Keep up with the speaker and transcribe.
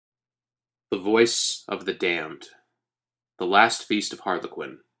The Voice of the Damned. The Last Feast of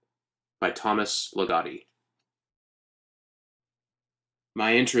Harlequin by Thomas Ligotti.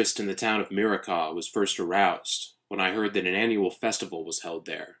 My interest in the town of Miracaw was first aroused when I heard that an annual festival was held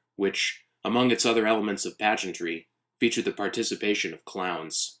there, which, among its other elements of pageantry, featured the participation of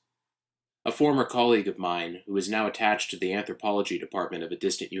clowns. A former colleague of mine, who is now attached to the anthropology department of a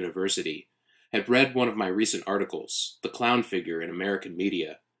distant university, had read one of my recent articles, The Clown Figure in American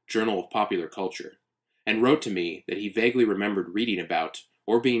Media, Journal of Popular Culture, and wrote to me that he vaguely remembered reading about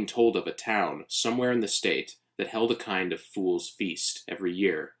or being told of a town somewhere in the state that held a kind of fool's feast every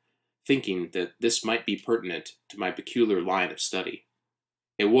year, thinking that this might be pertinent to my peculiar line of study.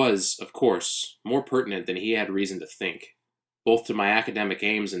 It was, of course, more pertinent than he had reason to think, both to my academic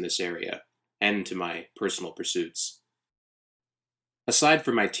aims in this area and to my personal pursuits. Aside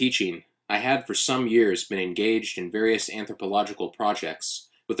from my teaching, I had for some years been engaged in various anthropological projects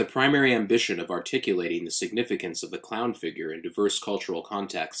with the primary ambition of articulating the significance of the clown figure in diverse cultural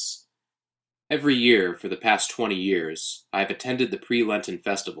contexts. Every year, for the past 20 years, I have attended the pre-Lenten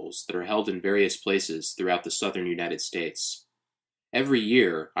festivals that are held in various places throughout the southern United States. Every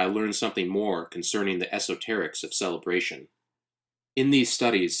year, I learn something more concerning the esoterics of celebration. In these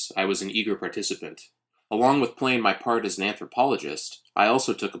studies, I was an eager participant. Along with playing my part as an anthropologist, I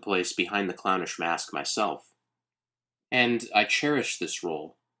also took a place behind the clownish mask myself. And I cherished this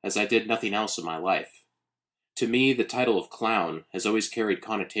role, as I did nothing else in my life. To me, the title of clown has always carried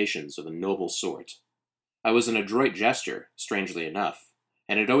connotations of a noble sort. I was an adroit jester, strangely enough,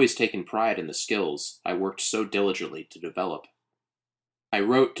 and had always taken pride in the skills I worked so diligently to develop. I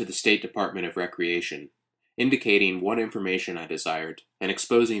wrote to the State Department of Recreation, indicating what information I desired and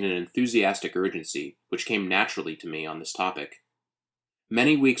exposing an enthusiastic urgency which came naturally to me on this topic.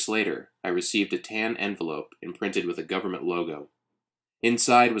 Many weeks later, I received a tan envelope imprinted with a government logo.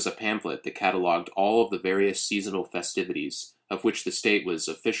 Inside was a pamphlet that cataloged all of the various seasonal festivities of which the state was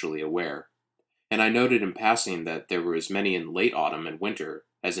officially aware, and I noted in passing that there were as many in late autumn and winter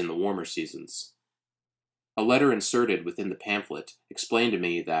as in the warmer seasons. A letter inserted within the pamphlet explained to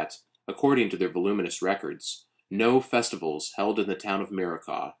me that, according to their voluminous records, no festivals held in the town of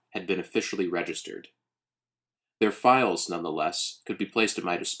Miracaw had been officially registered. Their files, nonetheless, could be placed at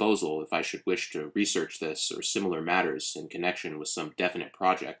my disposal if I should wish to research this or similar matters in connection with some definite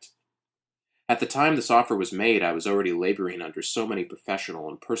project. At the time this offer was made, I was already laboring under so many professional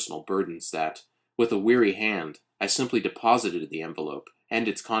and personal burdens that, with a weary hand, I simply deposited the envelope and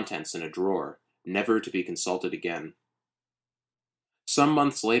its contents in a drawer, never to be consulted again. Some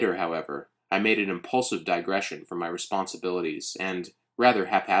months later, however, I made an impulsive digression from my responsibilities and, rather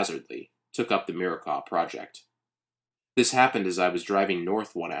haphazardly, took up the Miracaw project. This happened as I was driving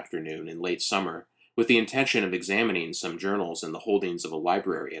north one afternoon in late summer, with the intention of examining some journals in the holdings of a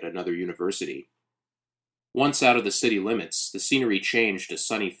library at another university. Once out of the city limits, the scenery changed to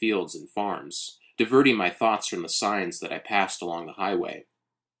sunny fields and farms, diverting my thoughts from the signs that I passed along the highway.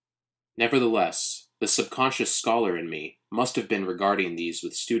 Nevertheless, the subconscious scholar in me must have been regarding these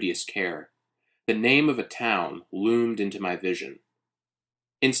with studious care. The name of a town loomed into my vision.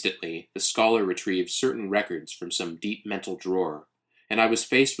 Instantly, the scholar retrieved certain records from some deep mental drawer, and I was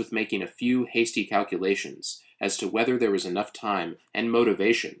faced with making a few hasty calculations as to whether there was enough time and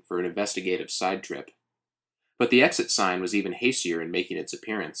motivation for an investigative side trip. But the exit sign was even hastier in making its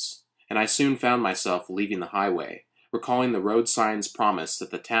appearance, and I soon found myself leaving the highway, recalling the road sign's promise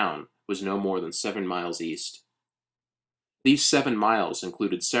that the town was no more than 7 miles east. These 7 miles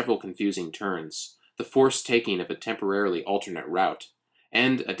included several confusing turns, the forced taking of a temporarily alternate route,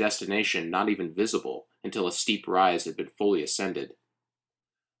 and a destination not even visible until a steep rise had been fully ascended.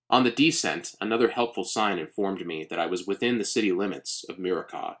 On the descent, another helpful sign informed me that I was within the city limits of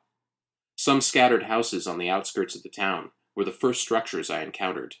Miracaw. Some scattered houses on the outskirts of the town were the first structures I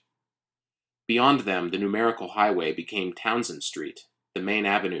encountered. Beyond them, the numerical highway became Townsend Street, the main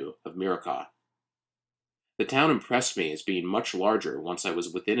avenue of Miracaw. The town impressed me as being much larger once I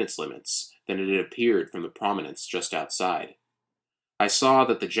was within its limits than it had appeared from the prominence just outside. I saw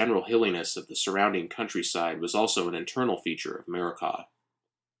that the general hilliness of the surrounding countryside was also an internal feature of Miracaw.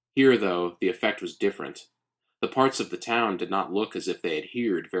 Here, though, the effect was different. The parts of the town did not look as if they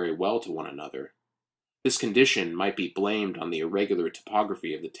adhered very well to one another. This condition might be blamed on the irregular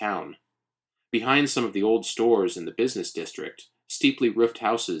topography of the town. Behind some of the old stores in the business district, steeply roofed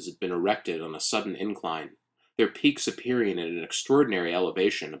houses had been erected on a sudden incline, their peaks appearing at an extraordinary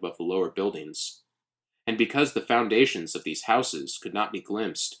elevation above the lower buildings. And because the foundations of these houses could not be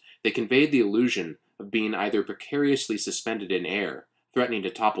glimpsed, they conveyed the illusion of being either precariously suspended in air, threatening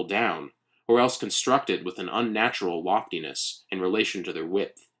to topple down, or else constructed with an unnatural loftiness in relation to their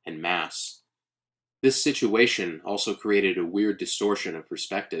width and mass. This situation also created a weird distortion of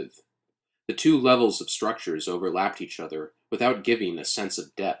perspective. The two levels of structures overlapped each other without giving a sense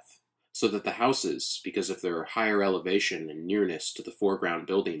of depth, so that the houses, because of their higher elevation and nearness to the foreground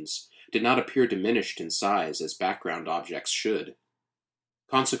buildings, did not appear diminished in size as background objects should.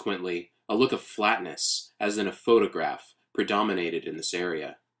 Consequently, a look of flatness, as in a photograph, predominated in this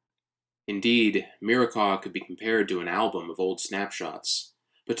area. Indeed, Mirecourt could be compared to an album of old snapshots,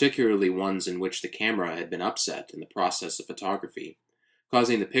 particularly ones in which the camera had been upset in the process of photography,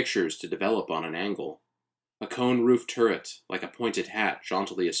 causing the pictures to develop on an angle. A cone-roof turret, like a pointed hat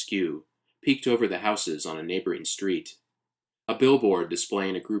jauntily askew, peeked over the houses on a neighboring street. A billboard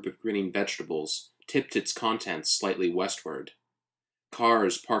displaying a group of grinning vegetables tipped its contents slightly westward.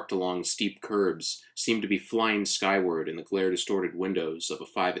 Cars parked along steep curbs seemed to be flying skyward in the glare-distorted windows of a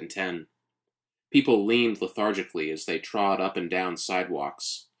 5 and 10. People leaned lethargically as they trod up and down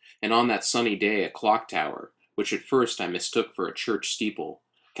sidewalks, and on that sunny day a clock tower, which at first I mistook for a church steeple,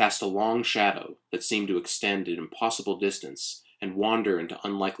 cast a long shadow that seemed to extend an impossible distance and wander into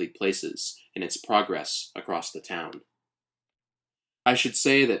unlikely places in its progress across the town. I should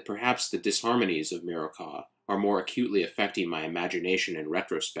say that perhaps the disharmonies of Mirecourt are more acutely affecting my imagination in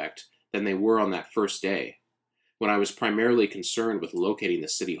retrospect than they were on that first day, when I was primarily concerned with locating the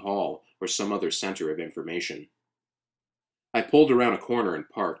city hall or some other center of information. I pulled around a corner and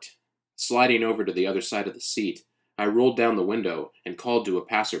parked. Sliding over to the other side of the seat, I rolled down the window and called to a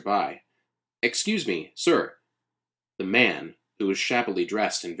passer-by. "Excuse me, sir." The man, who was shabbily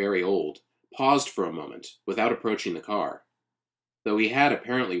dressed and very old, paused for a moment without approaching the car. Though he had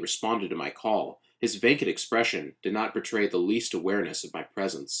apparently responded to my call, his vacant expression did not betray the least awareness of my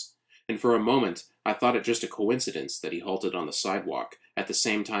presence, and for a moment I thought it just a coincidence that he halted on the sidewalk at the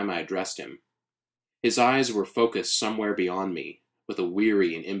same time I addressed him. His eyes were focused somewhere beyond me, with a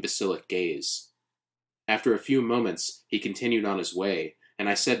weary and imbecilic gaze. After a few moments he continued on his way, and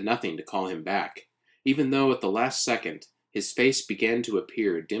I said nothing to call him back, even though at the last second his face began to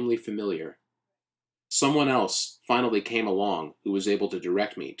appear dimly familiar. Someone else finally came along who was able to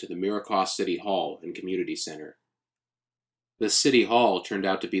direct me to the Mirecourt City Hall and Community Center. The City Hall turned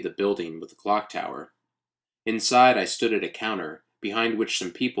out to be the building with the clock tower. Inside I stood at a counter, behind which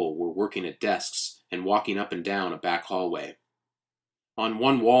some people were working at desks and walking up and down a back hallway. On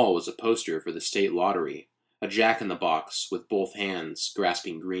one wall was a poster for the state lottery, a jack-in-the-box with both hands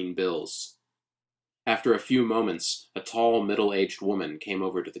grasping green bills. After a few moments, a tall, middle-aged woman came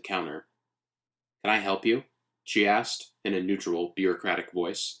over to the counter. "Can I help you?" she asked, in a neutral, bureaucratic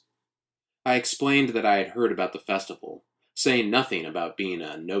voice. I explained that I had heard about the festival, saying nothing about being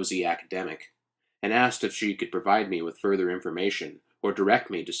a nosy academic, and asked if she could provide me with further information or direct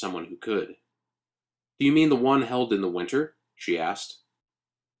me to someone who could. "Do you mean the one held in the winter?" she asked.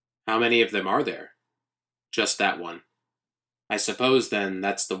 "How many of them are there?" "Just that one." "I suppose, then,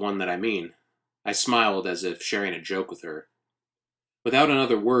 that's the one that I mean." I smiled as if sharing a joke with her. Without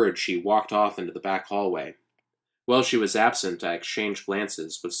another word, she walked off into the back hallway. While she was absent, I exchanged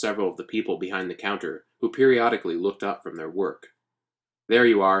glances with several of the people behind the counter, who periodically looked up from their work. "There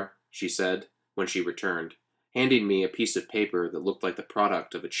you are," she said, when she returned, handing me a piece of paper that looked like the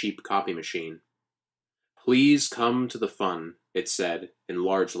product of a cheap copy machine. "Please come to the fun," it said, in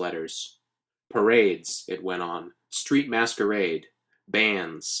large letters. "Parades," it went on, "street masquerade,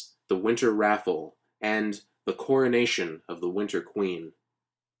 bands, the winter raffle, and the coronation of the Winter Queen."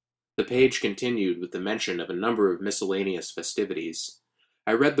 The page continued with the mention of a number of miscellaneous festivities.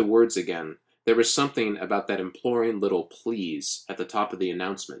 I read the words again. There was something about that imploring little "please" at the top of the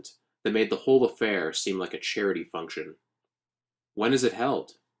announcement that made the whole affair seem like a charity function. "When is it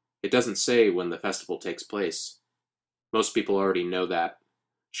held?" "It doesn't say when the festival takes place." "Most people already know that."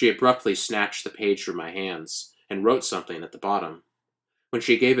 She abruptly snatched the page from my hands and wrote something at the bottom. When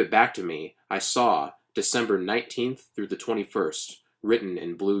she gave it back to me, I saw December 19th through the 21st, written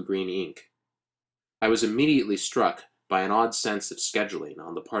in blue-green ink. I was immediately struck by an odd sense of scheduling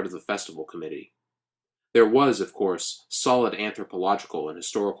on the part of the festival committee. There was, of course, solid anthropological and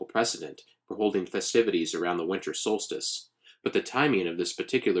historical precedent for holding festivities around the winter solstice, but the timing of this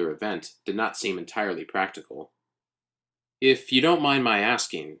particular event did not seem entirely practical. "If you don't mind my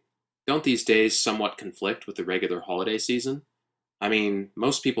asking, don't these days somewhat conflict with the regular holiday season? I mean,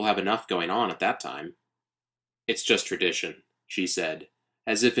 most people have enough going on at that time." "It's just tradition," she said,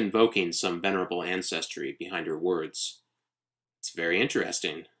 as if invoking some venerable ancestry behind her words. "It's very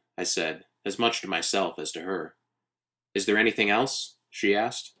interesting," I said, as much to myself as to her. "Is there anything else?" she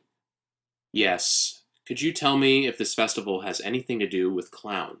asked. "Yes. Could you tell me if this festival has anything to do with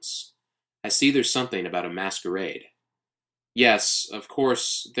clowns? I see there's something about a masquerade." "Yes, of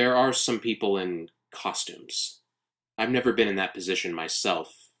course, there are some people in Costumes. I've never been in that position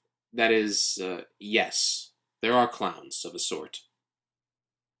myself. That is, yes, there are clowns of a sort.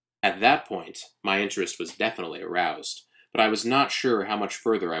 At that point, my interest was definitely aroused, but I was not sure how much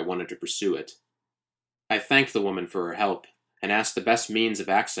further I wanted to pursue it. I thanked the woman for her help, and asked the best means of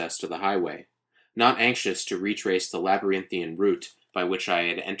access to the highway, not anxious to retrace the labyrinthian route by which I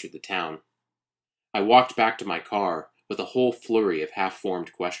had entered the town. I walked back to my car with a whole flurry of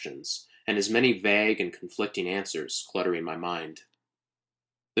half-formed questions, and as many vague and conflicting answers cluttering my mind.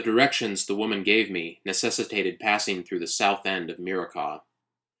 The directions the woman gave me necessitated passing through the south end of Miracaw.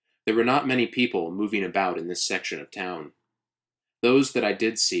 There were not many people moving about in this section of town. Those that I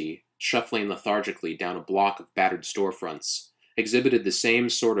did see, shuffling lethargically down a block of battered storefronts, exhibited the same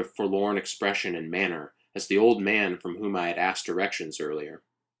sort of forlorn expression and manner as the old man from whom I had asked directions earlier.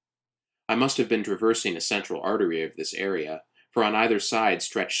 I must have been traversing a central artery of this area, for on either side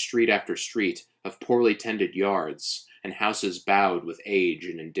stretched street after street of poorly tended yards, and houses bowed with age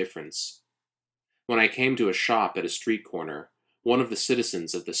and indifference. When I came to a shop at a street corner, one of the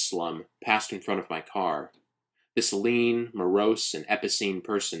citizens of this slum passed in front of my car. This lean, morose, and epicene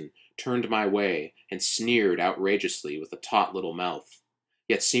person turned my way and sneered outrageously with a taut little mouth,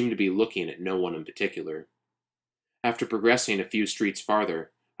 yet seemed to be looking at no one in particular. After progressing a few streets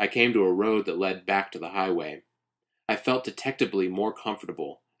farther, I came to a road that led back to the highway. I felt detectably more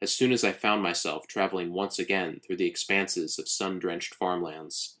comfortable as soon as I found myself traveling once again through the expanses of sun-drenched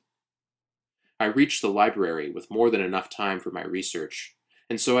farmlands. I reached the library with more than enough time for my research,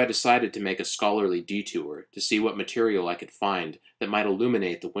 and so I decided to make a scholarly detour to see what material I could find that might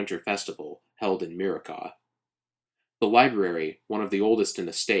illuminate the winter festival held in Miracaw. The library, one of the oldest in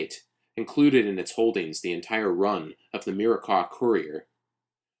the state, included in its holdings the entire run of the Miracaw Courier.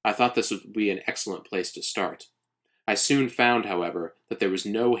 I thought this would be an excellent place to start. I soon found, however, that there was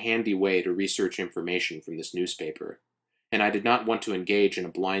no handy way to research information from this newspaper, and I did not want to engage in a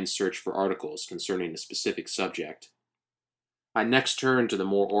blind search for articles concerning a specific subject. I next turned to the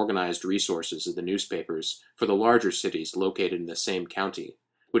more organized resources of the newspapers for the larger cities located in the same county,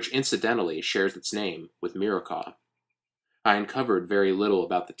 which incidentally shares its name with Miracaw. I uncovered very little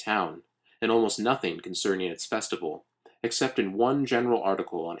about the town, and almost nothing concerning its festival, except in one general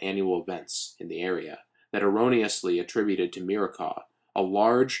article on annual events in the area that erroneously attributed to Miracaw a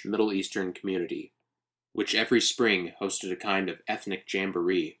large Middle Eastern community, which every spring hosted a kind of ethnic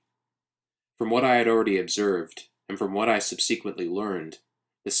jamboree. From what I had already observed, and from what I subsequently learned,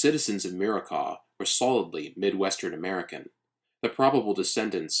 the citizens of Miracaw were solidly Midwestern American, the probable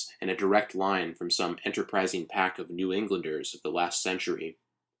descendants in a direct line from some enterprising pack of New Englanders of the last century.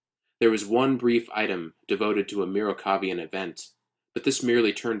 There was one brief item devoted to a Miracavian event, but this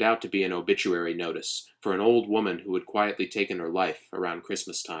merely turned out to be an obituary notice for an old woman who had quietly taken her life around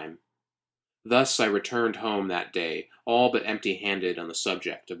Christmas time. Thus I returned home that day, all but empty-handed on the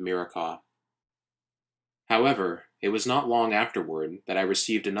subject of Miracaw. However, it was not long afterward that I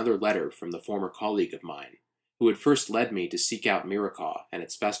received another letter from the former colleague of mine, who had first led me to seek out Miracaw and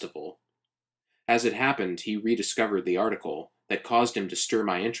its festival. As it happened, he rediscovered the article that caused him to stir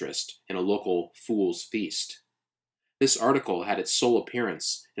my interest in a local fool's feast. This article had its sole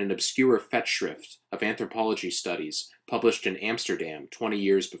appearance in an obscure fetch-schrift of anthropology studies published in Amsterdam 20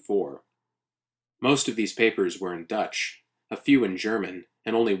 years before. Most of these papers were in Dutch, a few in German,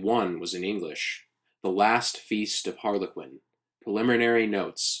 and only one was in English. The Last Feast of Harlequin, Preliminary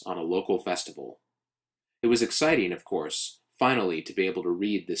Notes on a Local Festival. It was exciting, of course, finally to be able to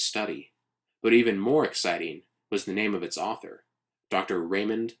read this study, but even more exciting was the name of its author, Dr.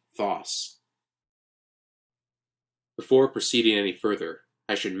 Raymond Thoss. Before proceeding any further,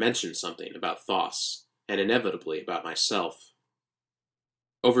 I should mention something about Thoss, and inevitably about myself.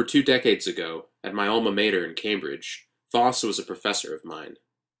 Over 2 decades ago, at my alma mater in Cambridge, Thoss was a professor of mine.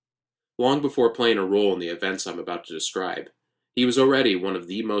 Long before playing a role in the events I'm about to describe, he was already one of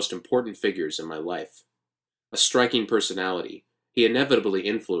the most important figures in my life. A striking personality, he inevitably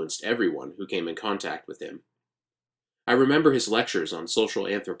influenced everyone who came in contact with him. I remember his lectures on social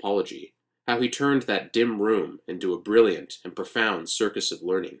anthropology, how he turned that dim room into a brilliant and profound circus of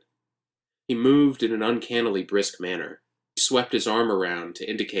learning. He moved in an uncannily brisk manner. He swept his arm around to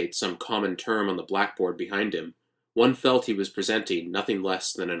indicate some common term on the blackboard behind him. One felt he was presenting nothing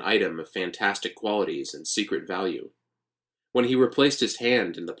less than an item of fantastic qualities and secret value. When he replaced his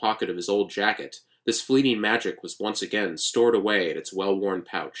hand in the pocket of his old jacket, this fleeting magic was once again stored away in its well-worn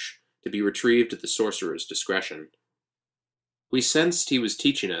pouch, to be retrieved at the sorcerer's discretion. We sensed he was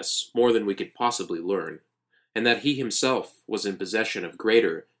teaching us more than we could possibly learn, and that he himself was in possession of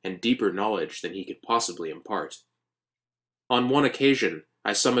greater and deeper knowledge than he could possibly impart. On one occasion,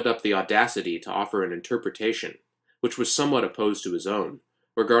 I summoned up the audacity to offer an interpretation, which was somewhat opposed to his own,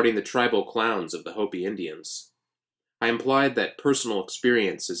 regarding the tribal clowns of the Hopi Indians. I implied that personal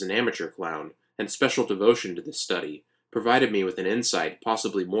experience as an amateur clown and special devotion to this study provided me with an insight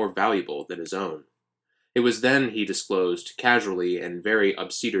possibly more valuable than his own. It was then he disclosed, casually and very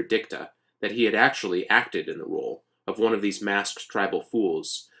obscene dicta, that he had actually acted in the role of one of these masked tribal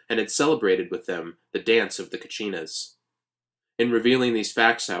fools, and had celebrated with them the dance of the Kachinas. In revealing these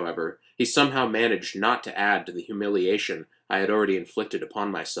facts, however, he somehow managed not to add to the humiliation I had already inflicted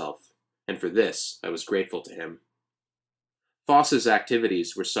upon myself, and for this I was grateful to him. Foss's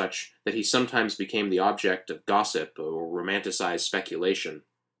activities were such that he sometimes became the object of gossip or romanticized speculation.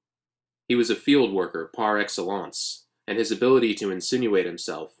 He was a field worker par excellence, and his ability to insinuate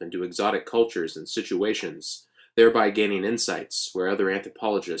himself into exotic cultures and situations, thereby gaining insights where other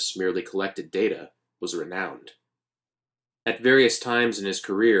anthropologists merely collected data, was renowned. At various times in his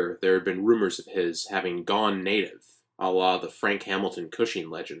career, there had been rumors of his having gone native, a la the Frank Hamilton Cushing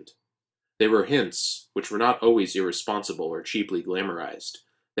legend. They were hints, which were not always irresponsible or cheaply glamorized,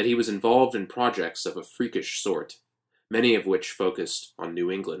 that he was involved in projects of a freakish sort, many of which focused on New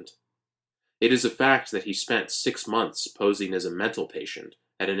England. It is a fact that he spent 6 months posing as a mental patient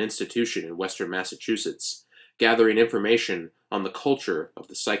at an institution in western Massachusetts, gathering information on the culture of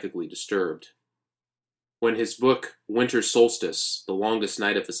the psychically disturbed. When his book, Winter Solstice, The Longest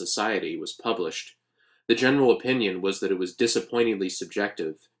Night of the Society, was published, the general opinion was that it was disappointingly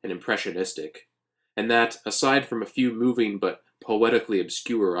subjective and impressionistic, and that, aside from a few moving but poetically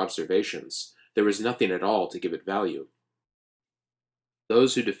obscure observations, there was nothing at all to give it value.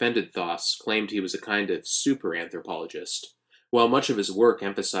 Those who defended Thoss claimed he was a kind of super-anthropologist. While much of his work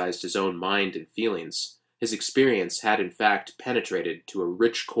emphasized his own mind and feelings, his experience had in fact penetrated to a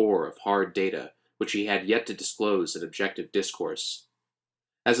rich core of hard data which he had yet to disclose in objective discourse.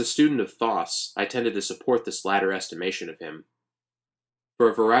 As a student of Thoss, I tended to support this latter estimation of him. For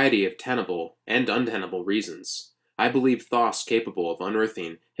a variety of tenable and untenable reasons, I believe Thoss capable of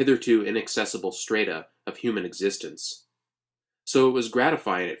unearthing hitherto inaccessible strata of human existence. So it was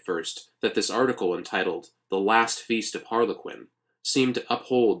gratifying at first that this article entitled The Last Feast of Harlequin seemed to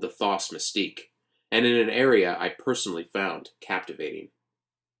uphold the Thoss mystique, and in an area I personally found captivating.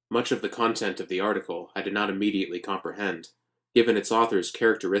 Much of the content of the article I did not immediately comprehend, given its author's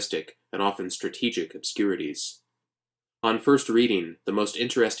characteristic and often strategic obscurities. On first reading, the most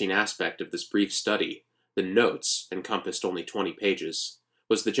interesting aspect of this brief study, the notes, encompassed only 20 pages,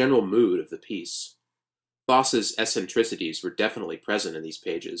 was the general mood of the piece. Thoss's eccentricities were definitely present in these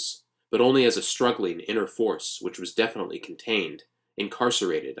pages, but only as a struggling inner force which was definitely contained,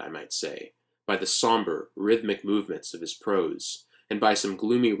 incarcerated, I might say, by the somber, rhythmic movements of his prose, and by some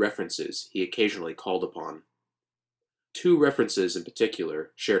gloomy references he occasionally called upon. 2 references in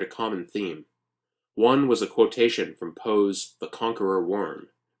particular shared a common theme. One was a quotation from Poe's The Conqueror Worm,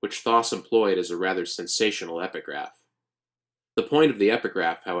 which Thoss employed as a rather sensational epigraph. The point of the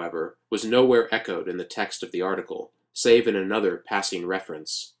epigraph, however, was nowhere echoed in the text of the article, save in another passing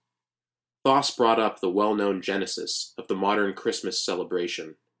reference. Thoss brought up the well-known genesis of the modern Christmas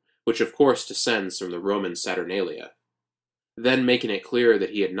celebration, which of course descends from the Roman Saturnalia. Then, making it clear that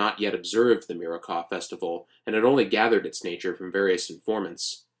he had not yet observed the Mirocaw festival and had only gathered its nature from various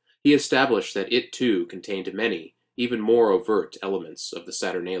informants, he established that it too contained many, even more overt elements of the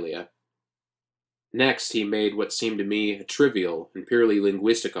Saturnalia. Next, he made what seemed to me a trivial and purely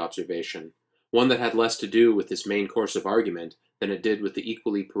linguistic observation, one that had less to do with his main course of argument than it did with the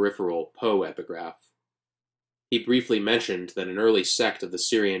equally peripheral Poe epigraph. He briefly mentioned that an early sect of the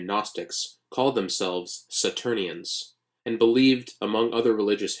Syrian Gnostics called themselves Saturnians, and believed, among other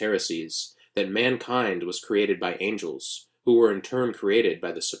religious heresies, that mankind was created by angels, who were in turn created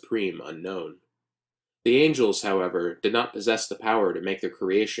by the Supreme Unknown. The angels, however, did not possess the power to make their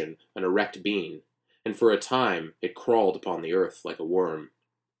creation an erect being, and for a time it crawled upon the earth like a worm.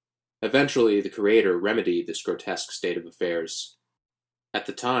 Eventually the Creator remedied this grotesque state of affairs. At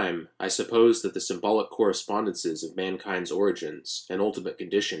the time, I suppose that the symbolic correspondences of mankind's origins and ultimate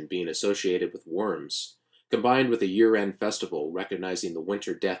condition being associated with worms, combined with a year-end festival recognizing the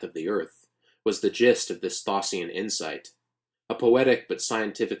winter death of the earth, was the gist of this Thossian insight, a poetic but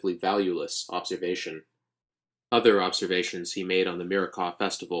scientifically valueless observation. Other observations he made on the Mirocaw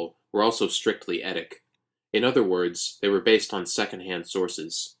festival were also strictly etic. In other words, they were based on second-hand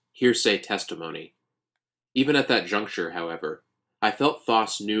sources, hearsay testimony. Even at that juncture, however, I felt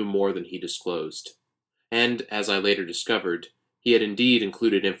Thoss knew more than he disclosed, and, as I later discovered, he had indeed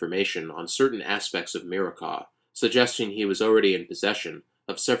included information on certain aspects of Mirocaw, suggesting he was already in possession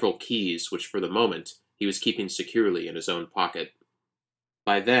of several keys which for the moment he was keeping securely in his own pocket.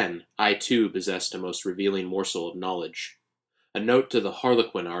 By then, I too possessed a most revealing morsel of knowledge. A note to the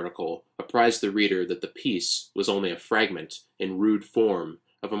Harlequin article apprised the reader that the piece was only a fragment, in rude form,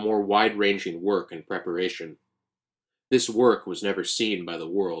 of a more wide-ranging work in preparation. This work was never seen by the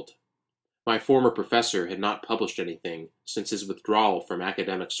world. My former professor had not published anything since his withdrawal from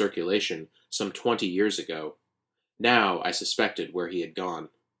academic circulation some 20 years ago. Now I suspected where he had gone.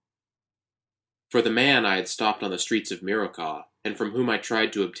 For the man I had stopped on the streets of Mirocaw, and from whom I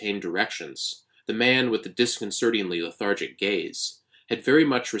tried to obtain directions, the man with the disconcertingly lethargic gaze, had very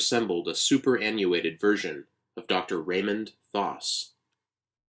much resembled a superannuated version of Dr. Raymond Thoss.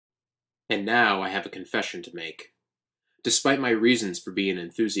 And now I have a confession to make. Despite my reasons for being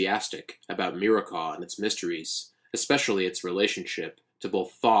enthusiastic about Mirocaw and its mysteries, especially its relationship to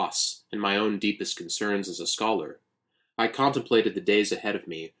both Thoss and my own deepest concerns as a scholar, I contemplated the days ahead of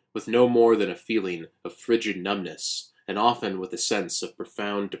me with no more than a feeling of frigid numbness, and often with a sense of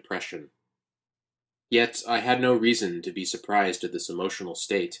profound depression. Yet I had no reason to be surprised at this emotional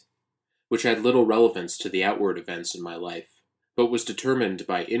state, which had little relevance to the outward events in my life, but was determined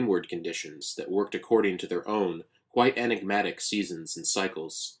by inward conditions that worked according to their own quite enigmatic seasons and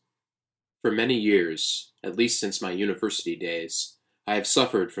cycles. For many years, at least since my university days, I have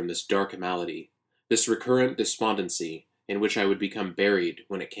suffered from this dark malady, this recurrent despondency in which I would become buried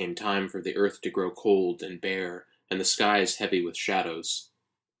when it came time for the earth to grow cold and bare and the skies heavy with shadows.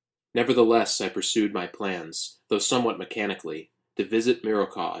 Nevertheless, I pursued my plans, though somewhat mechanically, to visit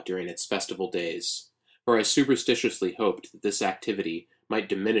Mirocaw during its festival days, for I superstitiously hoped that this activity might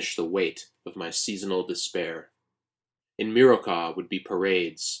diminish the weight of my seasonal despair. In Mirocaw would be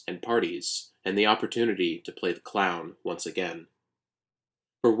parades and parties, and the opportunity to play the clown once again.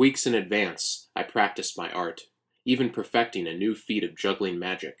 For weeks in advance, I practiced my art, even perfecting a new feat of juggling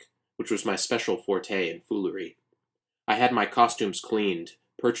magic, which was my special forte in foolery. I had my costumes cleaned,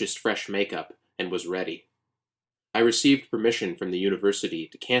 purchased fresh makeup, and was ready. I received permission from the university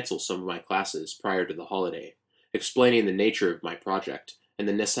to cancel some of my classes prior to the holiday, explaining the nature of my project and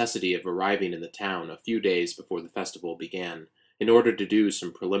the necessity of arriving in the town a few days before the festival began, in order to do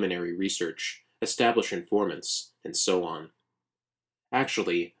some preliminary research, establish informants, and so on.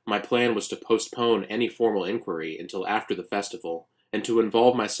 Actually, my plan was to postpone any formal inquiry until after the festival, and to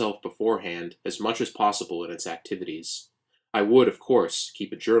involve myself beforehand as much as possible in its activities. I would, of course,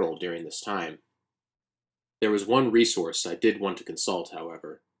 keep a journal during this time. There was one resource I did want to consult,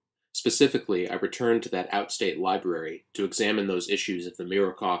 however. Specifically, I returned to that outstate library to examine those issues of the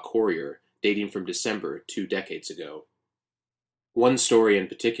Mirocaw Courier dating from December 2 decades ago. One story in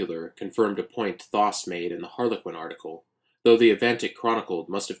particular confirmed a point Thoss made in the Harlequin article, though the event it chronicled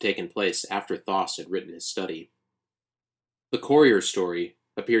must have taken place after Thoss had written his study. The Courier story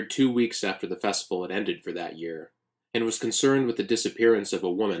appeared 2 weeks after the festival had ended for that year, and was concerned with the disappearance of a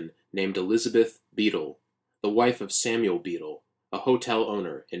woman named Elizabeth Beadle, the wife of Samuel Beadle, a hotel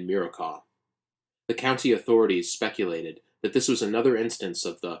owner in Mirocaw. The county authorities speculated that this was another instance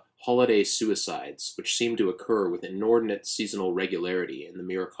of the holiday suicides which seemed to occur with inordinate seasonal regularity in the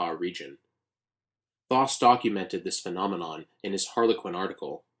Mirocaw region. Thoss documented this phenomenon in his Harlequin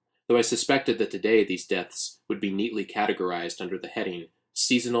article, though I suspected that today these deaths would be neatly categorized under the heading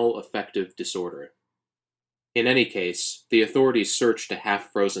Seasonal Affective Disorder. In any case, the authorities searched a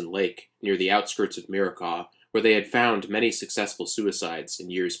half-frozen lake near the outskirts of Mirocaw, where they had found many successful suicides in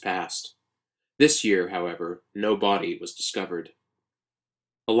years past. This year, however, no body was discovered.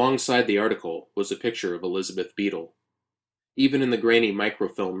 Alongside the article was a picture of Elizabeth Beadle. Even in the grainy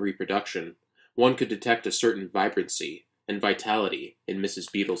microfilm reproduction, one could detect a certain vibrancy and vitality in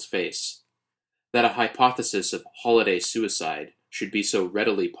Mrs. Beadle's face. That a hypothesis of holiday suicide should be so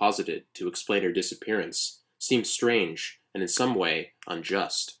readily posited to explain her disappearance seemed strange and in some way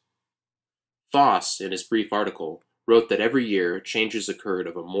unjust. Thoss, in his brief article, wrote that every year changes occurred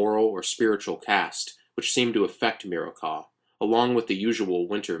of a moral or spiritual cast which seemed to affect Mirocaw, along with the usual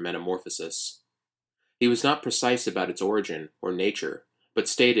winter metamorphosis. He was not precise about its origin or nature, but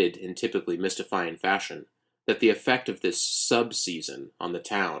stated, in typically mystifying fashion, that the effect of this sub-season on the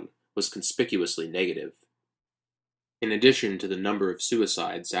town was conspicuously negative. In addition to the number of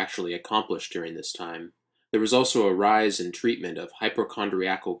suicides actually accomplished during this time, there was also a rise in treatment of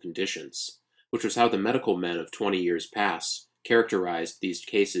hypochondriacal conditions, which was how the medical men of 20 years past characterized these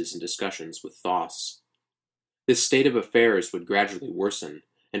cases in discussions with Thoss. This state of affairs would gradually worsen,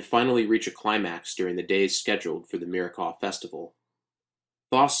 and finally reach a climax during the days scheduled for the Mirocaw festival.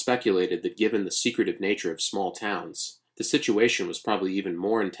 Thoss speculated that given the secretive nature of small towns, the situation was probably even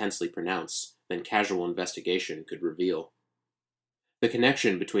more intensely pronounced than casual investigation could reveal. The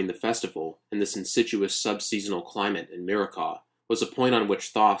connection between the festival and this insidious sub-seasonal climate in Mirocaw was a point on which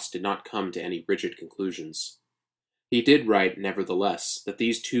Thoth did not come to any rigid conclusions. He did write, nevertheless, that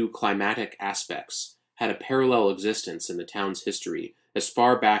these two climatic aspects had a parallel existence in the town's history as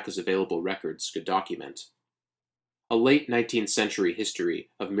far back as available records could document. A late 19th century history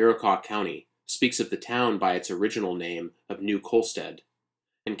of Miracaw County speaks of the town by its original name of New Colstead,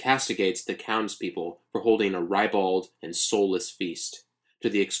 and castigates the townspeople for holding a ribald and soulless feast, to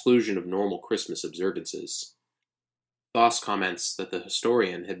the exclusion of normal Christmas observances. Voss comments that the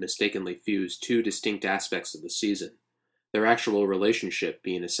historian had mistakenly fused two distinct aspects of the season, their actual relationship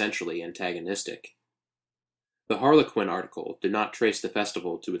being essentially antagonistic. The Harlequin article did not trace the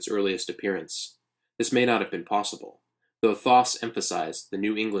festival to its earliest appearance. This may not have been possible, though Voss emphasized the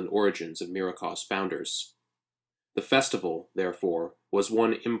New England origins of Miracaw's founders. The festival, therefore, was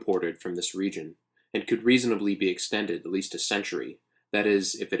one imported from this region, and could reasonably be extended at least a century, that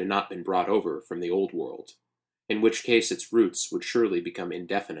is, if it had not been brought over from the Old World, in which case its roots would surely become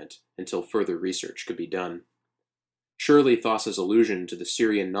indefinite until further research could be done. Surely Thoth's allusion to the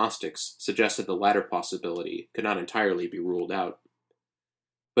Syrian Gnostics suggested the latter possibility could not entirely be ruled out.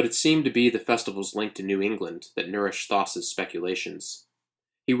 But it seemed to be the festival's link to New England that nourished Thoth's speculations.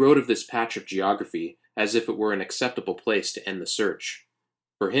 He wrote of this patch of geography as if it were an acceptable place to end the search.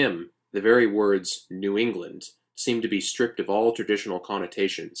 For him, the very words New England seemed to be stripped of all traditional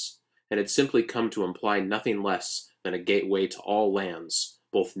connotations, and had simply come to imply nothing less than a gateway to all lands,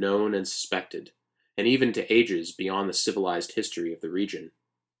 both known and suspected, and even to ages beyond the civilized history of the region.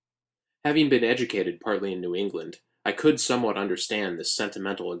 Having been educated partly in New England, I could somewhat understand this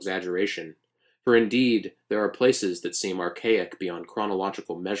sentimental exaggeration, for indeed there are places that seem archaic beyond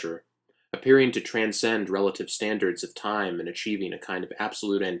chronological measure, appearing to transcend relative standards of time and achieving a kind of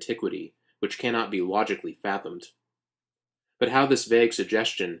absolute antiquity which cannot be logically fathomed. But how this vague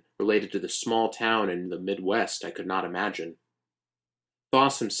suggestion related to the small town in the Midwest I could not imagine.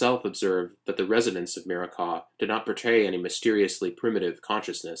 Thoth himself observed that the residents of Miracaw did not portray any mysteriously primitive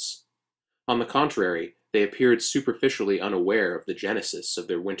consciousness. On the contrary, they appeared superficially unaware of the genesis of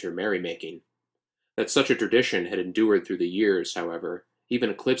their winter merrymaking. That such a tradition had endured through the years, however,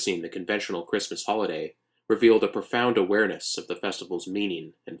 even eclipsing the conventional Christmas holiday, revealed a profound awareness of the festival's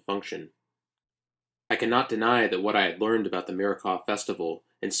meaning and function. I cannot deny that what I had learned about the Miracaw festival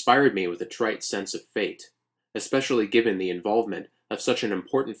inspired me with a trite sense of fate, especially given the involvement of such an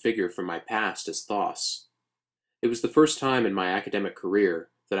important figure from my past as Thoth. It was the first time in my academic career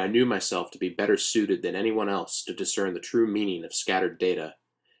that I knew myself to be better suited than anyone else to discern the true meaning of scattered data,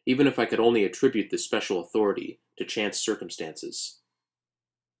 even if I could only attribute this special authority to chance circumstances.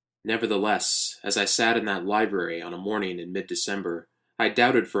 Nevertheless, as I sat in that library on a morning in mid-December, I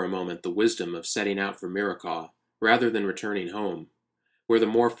doubted for a moment the wisdom of setting out for Miracaw, rather than returning home, where the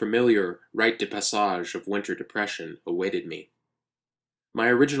more familiar rite de passage of winter depression awaited me. My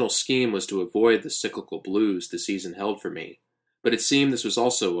original scheme was to avoid the cyclical blues the season held for me, but it seemed this was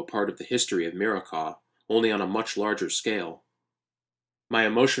also a part of the history of Miracaw, only on a much larger scale. My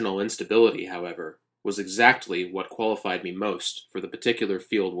emotional instability, however, was exactly what qualified me most for the particular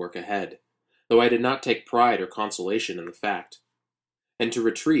field work ahead, though I did not take pride or consolation in the fact. And to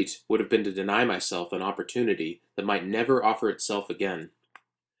retreat would have been to deny myself an opportunity that might never offer itself again.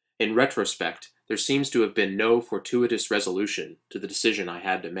 In retrospect, there seems to have been no fortuitous resolution to the decision I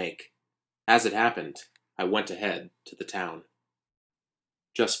had to make. As it happened, I went ahead to the town.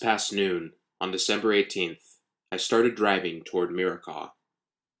 Just past noon, on December 18th, I started driving toward Miracaw.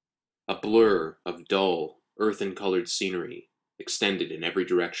 A blur of dull, earthen-colored scenery extended in every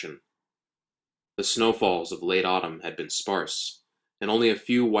direction. The snowfalls of late autumn had been sparse, and only a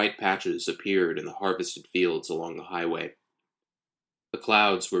few white patches appeared in the harvested fields along the highway. The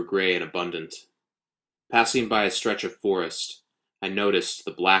clouds were gray and abundant. Passing by a stretch of forest, I noticed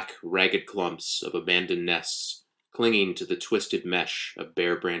the black, ragged clumps of abandoned nests clinging to the twisted mesh of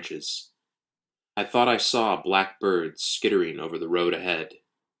bare branches. I thought I saw black birds skittering over the road ahead,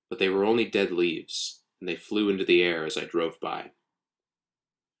 but they were only dead leaves, and they flew into the air as I drove by.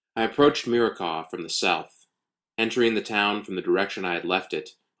 I approached Miracaw from the south, entering the town from the direction I had left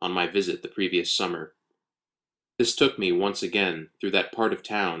it on my visit the previous summer. This took me once again through that part of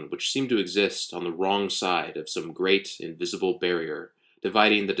town which seemed to exist on the wrong side of some great invisible barrier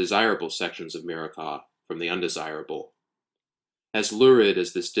dividing the desirable sections of Miracaw from the undesirable. As lurid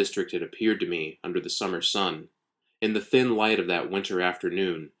as this district had appeared to me under the summer sun, in the thin light of that winter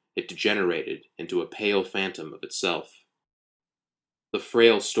afternoon it degenerated into a pale phantom of itself. The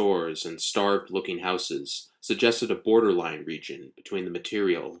frail stores and starved-looking houses suggested a borderline region between the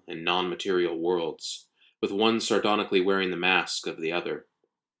material and non-material worlds, with one sardonically wearing the mask of the other.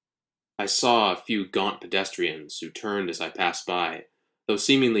 I saw a few gaunt pedestrians who turned as I passed by, though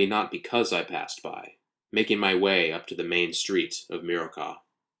seemingly not because I passed by, making my way up to the main street of Mirocaw.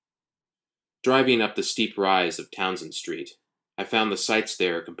 Driving up the steep rise of Townsend Street, I found the sights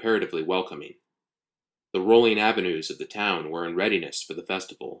there comparatively welcoming. The rolling avenues of the town were in readiness for the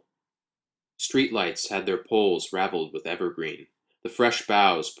festival. Street lights had their poles raveled with evergreen, the fresh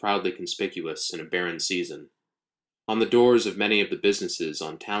boughs proudly conspicuous in a barren season. On the doors of many of the businesses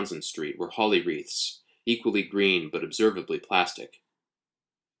on Townsend Street were holly wreaths, equally green but observably plastic.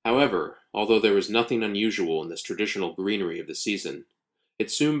 However, although there was nothing unusual in this traditional greenery of the season,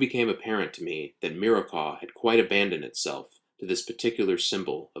 it soon became apparent to me that Mirocaw had quite abandoned itself to this particular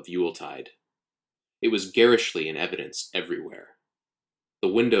symbol of Yuletide. It was garishly in evidence everywhere. The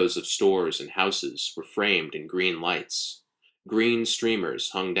windows of stores and houses were framed in green lights. Green streamers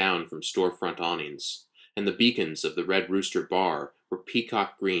hung down from storefront awnings, and the beacons of the Red Rooster Bar were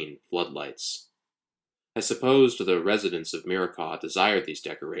peacock green floodlights. I supposed the residents of Mirocaw desired these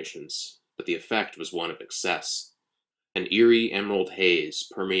decorations, but the effect was one of excess. An eerie emerald haze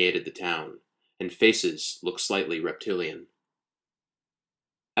permeated the town, and faces looked slightly reptilian.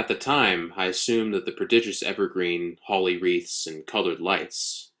 At the time, I assumed that the prodigious evergreen, holly wreaths, and colored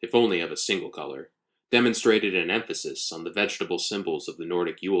lights, if only of a single color, demonstrated an emphasis on the vegetable symbols of the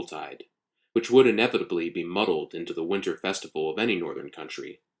Nordic Yuletide, which would inevitably be muddled into the winter festival of any northern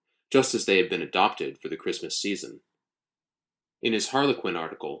country, just as they had been adopted for the Christmas season. In his Harlequin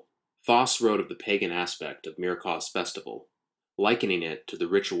article, Foss wrote of the pagan aspect of Miracaw's festival, likening it to the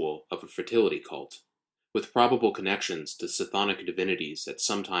ritual of a fertility cult, with probable connections to chthonic divinities at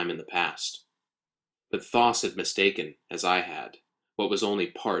some time in the past. But Foss had mistaken, as I had, what was only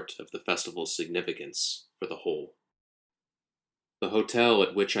part of the festival's significance for the whole. The hotel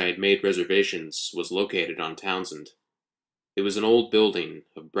at which I had made reservations was located on Townsend. It was an old building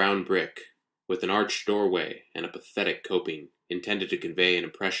of brown brick, with an arched doorway and a pathetic coping intended to convey an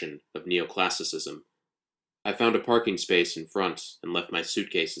impression of neoclassicism. I found a parking space in front and left my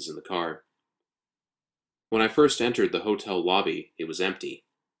suitcases in the car. When I first entered the hotel lobby, it was empty.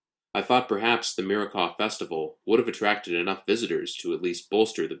 I thought perhaps the Mirocaw Festival would have attracted enough visitors to at least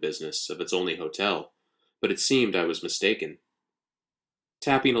bolster the business of its only hotel, but it seemed I was mistaken.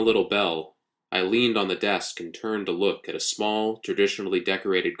 Tapping a little bell, I leaned on the desk and turned to look at a small, traditionally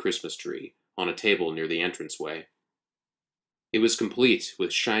decorated Christmas tree on a table near the entranceway. It was complete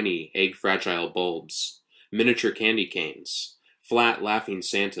with shiny, egg-fragile bulbs, miniature candy canes, flat laughing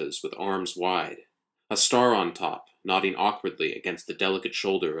Santas with arms wide, a star on top nodding awkwardly against the delicate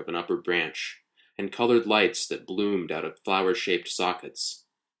shoulder of an upper branch, and colored lights that bloomed out of flower-shaped sockets.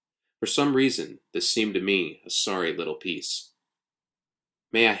 For some reason, this seemed to me a sorry little piece.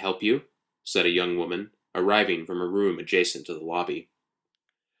 "May I help you?" said a young woman, arriving from a room adjacent to the lobby.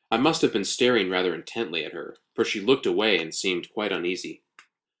 I must have been staring rather intently at her, for she looked away and seemed quite uneasy.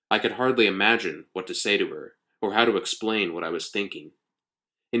 I could hardly imagine what to say to her, or how to explain what I was thinking.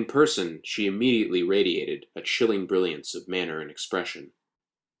 In person, she immediately radiated a chilling brilliance of manner and expression.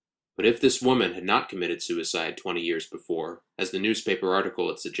 But if this woman had not committed suicide 20 years before, as the newspaper article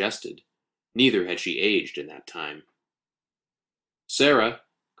had suggested, neither had she aged in that time. "Sarah,"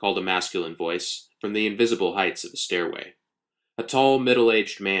 called a masculine voice from the invisible heights of the stairway. A tall,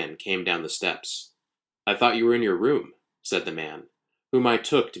 middle-aged man came down the steps. "I thought you were in your room," said the man, whom I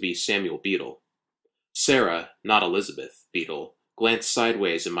took to be Samuel Beadle. Sarah, not Elizabeth, Beadle, glanced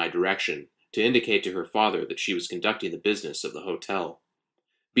sideways in my direction to indicate to her father that she was conducting the business of the hotel.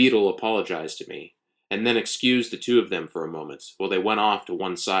 Beadle apologized to me, and then excused the two of them for a moment while they went off to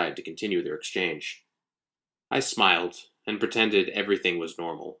one side to continue their exchange. I smiled and pretended everything was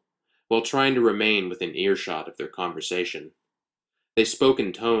normal, while trying to remain within earshot of their conversation. They spoke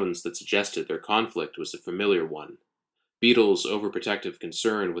in tones that suggested their conflict was a familiar one, Beadle's overprotective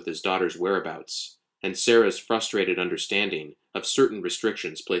concern with his daughter's whereabouts, and Sarah's frustrated understanding of certain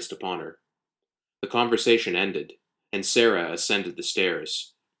restrictions placed upon her. The conversation ended, and Sarah ascended the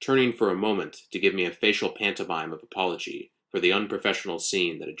stairs, turning for a moment to give me a facial pantomime of apology for the unprofessional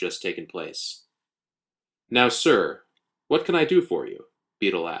scene that had just taken place. "Now, sir, what can I do for you?"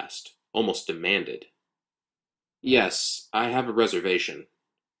 Beadle asked, almost demanded. "Yes, I have a reservation.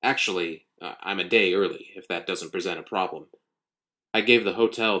 Actually, I'm a day early, if that doesn't present a problem." I gave the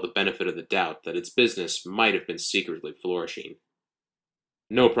hotel the benefit of the doubt that its business might have been secretly flourishing.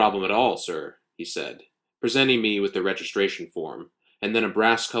 "No problem at all, sir," he said, presenting me with the registration form, and then a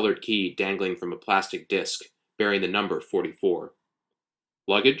brass-colored key dangling from a plastic disc bearing the number 44.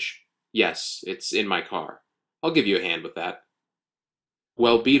 "Luggage? Yes, it's in my car. I'll give you a hand with that."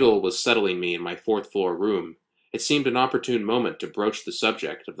 While Beadle was settling me in my fourth-floor room, It seemed an opportune moment to broach the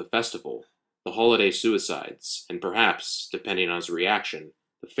subject of the festival, the holiday suicides, and perhaps, depending on his reaction,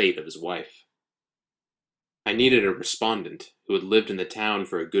 the fate of his wife. I needed a respondent who had lived in the town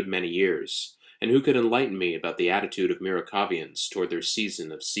for a good many years, and who could enlighten me about the attitude of Mirakavians toward their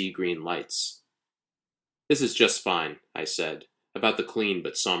season of sea-green lights. "This is just fine," I said, about the clean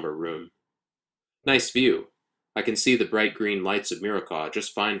but somber room. "Nice view. I can see the bright green lights of Mirakaw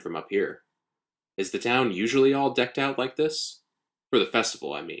just fine from up here. Is the town usually all decked out like this? For the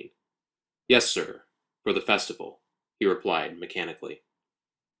festival, I mean." "Yes, sir, for the festival," he replied mechanically.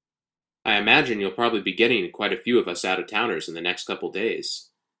 "I imagine you'll probably be getting quite a few of us out-of-towners in the next couple days."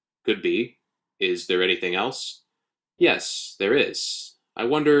 "Could be. Is there anything else?" "Yes, there is. I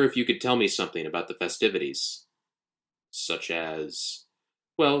wonder if you could tell me something about the festivities." "Such as?"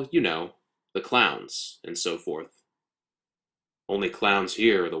 "Well, you know, the clowns, and so forth." "Only clowns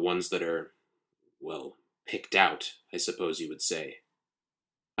here are the ones that are, well, picked out, I suppose you would say."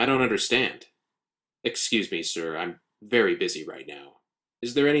 "I don't understand." "Excuse me, sir, I'm very busy right now.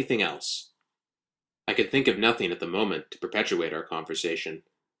 Is there anything else?" I could think of nothing at the moment to perpetuate our conversation.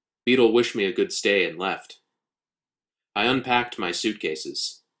 Beetle wished me a good stay and left. I unpacked my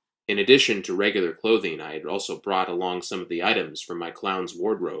suitcases. In addition to regular clothing, I had also brought along some of the items from my clown's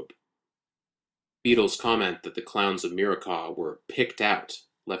wardrobe. Beetle's comment that the clowns of Mirakaw were picked out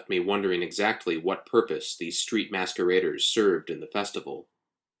left me wondering exactly what purpose these street masqueraders served in the festival.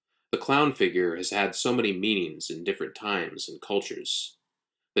 The clown figure has had so many meanings in different times and cultures.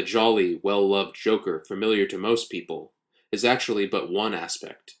 The jolly, well-loved joker familiar to most people is actually but one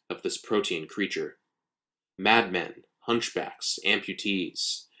aspect of this protean creature. Madmen, hunchbacks,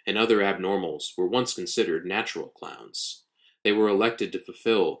 amputees, and other abnormals were once considered natural clowns. They were elected to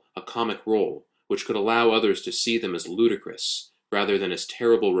fulfill a comic role which could allow others to see them as ludicrous rather than as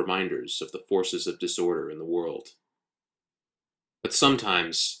terrible reminders of the forces of disorder in the world. But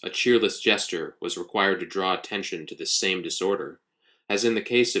sometimes a cheerless jester was required to draw attention to this same disorder, as in the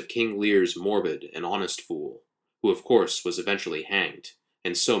case of King Lear's morbid and honest fool, who of course was eventually hanged,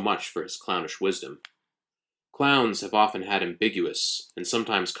 and so much for his clownish wisdom. Clowns have often had ambiguous and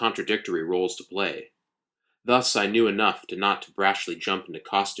sometimes contradictory roles to play. Thus I knew enough to not to brashly jump into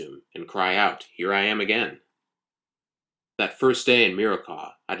costume and cry out, "Here I am again!" That first day in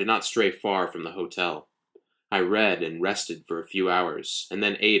Mirakaw, I did not stray far from the hotel. I read and rested for a few hours, and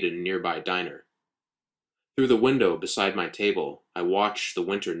then ate at a nearby diner. Through the window beside my table, I watched the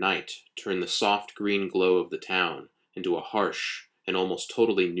winter night turn the soft green glow of the town into a harsh and almost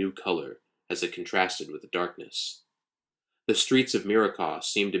totally new color as it contrasted with the darkness. The streets of Mirakaw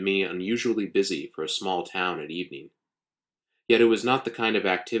seemed to me unusually busy for a small town at evening. Yet it was not the kind of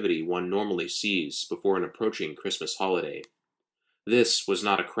activity one normally sees before an approaching Christmas holiday. This was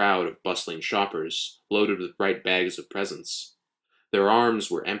not a crowd of bustling shoppers loaded with bright bags of presents. Their arms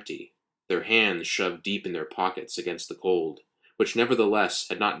were empty, their hands shoved deep in their pockets against the cold, which nevertheless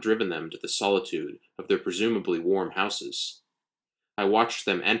had not driven them to the solitude of their presumably warm houses. I watched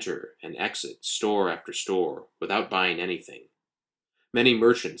them enter and exit store after store without buying anything. Many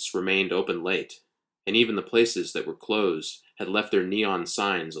merchants remained open late, and even the places that were closed had left their neon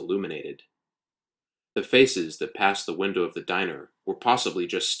signs illuminated. The faces that passed the window of the diner were possibly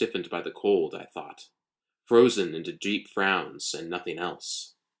just stiffened by the cold, I thought, frozen into deep frowns and nothing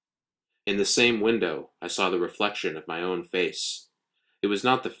else. In the same window I saw the reflection of my own face. It was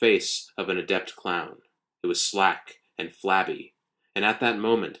not the face of an adept clown. It was slack and flabby, and at that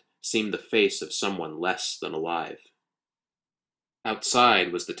moment seemed the face of someone less than alive.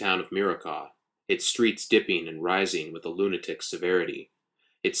 Outside was the town of Mirakaw, its streets dipping and rising with a lunatic severity,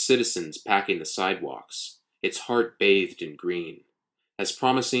 its citizens packing the sidewalks, its heart bathed in green, as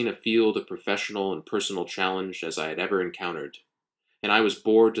promising a field of professional and personal challenge as I had ever encountered, and I was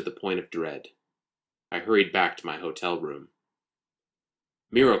bored to the point of dread. I hurried back to my hotel room.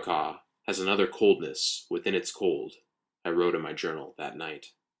 Mirakaw has another coldness within its cold, I wrote in my journal that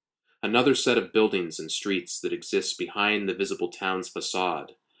night. Another set of buildings and streets that exists behind the visible town's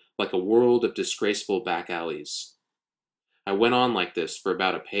facade, like a world of disgraceful back alleys. I went on like this for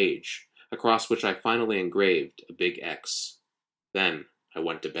about a page, across which I finally engraved a big X. Then I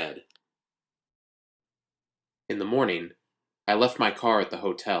went to bed. In the morning, I left my car at the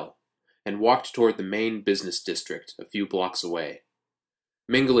hotel and walked toward the main business district a few blocks away.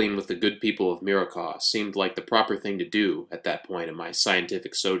 Mingling with the good people of Mirakaw seemed like the proper thing to do at that point in my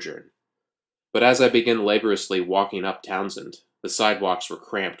scientific sojourn. But as I began laboriously walking up Townsend, the sidewalks were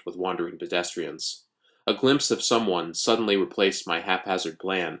cramped with wandering pedestrians. A glimpse of someone suddenly replaced my haphazard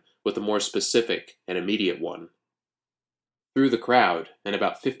plan with a more specific and immediate one. Through the crowd, and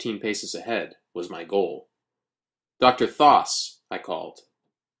about 15 paces ahead, was my goal. "Dr. Thoss!" I called.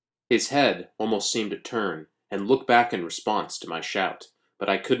 His head almost seemed to turn and look back in response to my shout, but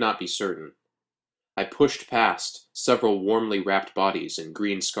I could not be certain. I pushed past several warmly wrapped bodies and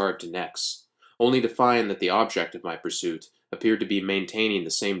green-scarved necks, only to find that the object of my pursuit appeared to be maintaining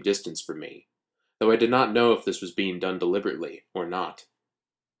the same distance from me, though I did not know if this was being done deliberately or not.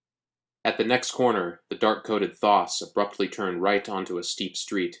 At the next corner, the dark-coated Thoss abruptly turned right onto a steep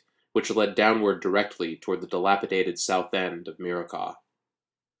street, which led downward directly toward the dilapidated south end of Miracaw.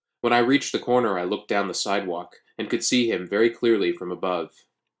 When I reached the corner, I looked down the sidewalk and could see him very clearly from above.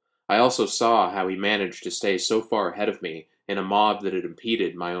 I also saw how he managed to stay so far ahead of me in a mob that had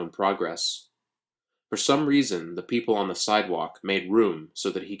impeded my own progress. For some reason, the people on the sidewalk made room so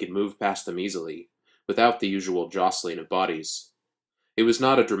that he could move past them easily, without the usual jostling of bodies. It was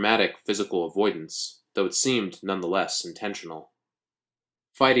not a dramatic physical avoidance, though it seemed nonetheless intentional.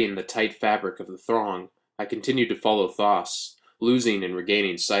 Fighting the tight fabric of the throng, I continued to follow Thoss, losing and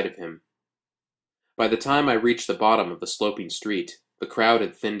regaining sight of him. By the time I reached the bottom of the sloping street, the crowd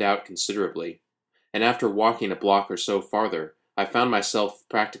had thinned out considerably, and after walking a block or so farther, I found myself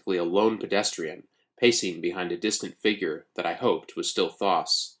practically a lone pedestrian, pacing behind a distant figure that I hoped was still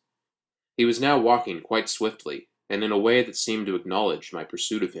Thoss. He was now walking quite swiftly, and in a way that seemed to acknowledge my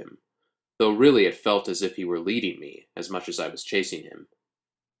pursuit of him, though really it felt as if he were leading me as much as I was chasing him.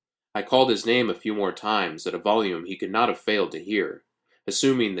 I called his name a few more times at a volume he could not have failed to hear,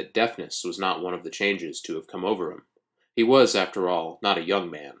 assuming that deafness was not one of the changes to have come over him. He was, after all, not a young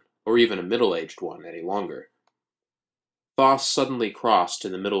man, or even a middle-aged one any longer. Thoss suddenly crossed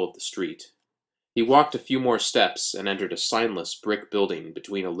in the middle of the street. He walked a few more steps and entered a signless brick building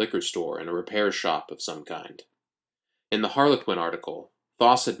between a liquor store and a repair shop of some kind. In the Harlequin article,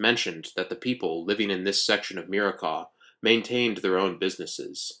 Thoss had mentioned that the people living in this section of Miracaw maintained their own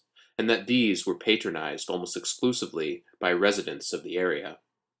businesses, and that these were patronized almost exclusively by residents of the area.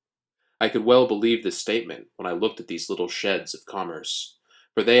 I could well believe this statement when I looked at these little sheds of commerce,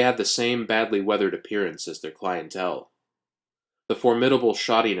 for they had the same badly weathered appearance as their clientele. The formidable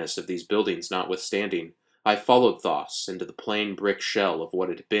shoddiness of these buildings notwithstanding, I followed Thoss into the plain brick shell of what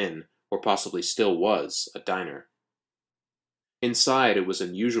had been, or possibly still was, a diner. Inside it was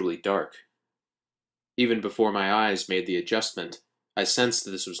unusually dark. Even before my eyes made the adjustment, I sensed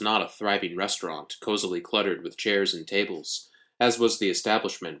that this was not a thriving restaurant, cozily cluttered with chairs and tables, as was the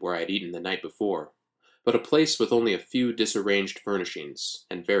establishment where I had eaten the night before, but a place with only a few disarranged furnishings,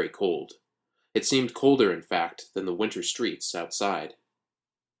 and very cold. It seemed colder, in fact, than the winter streets outside.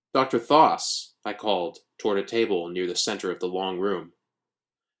 "Dr. Thoss," I called, toward a table near the center of the long room.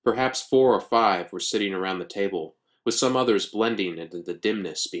 Perhaps 4 or 5 were sitting around the table, with some others blending into the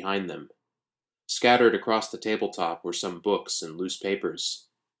dimness behind them. Scattered across the tabletop were some books and loose papers.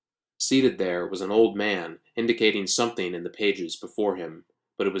 Seated there was an old man, indicating something in the pages before him,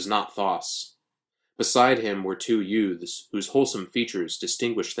 but it was not Thoss. Beside him were 2 youths, whose wholesome features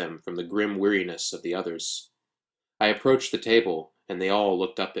distinguished them from the grim weariness of the others. I approached the table, and they all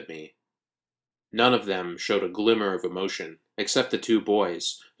looked up at me. None of them showed a glimmer of emotion, except the 2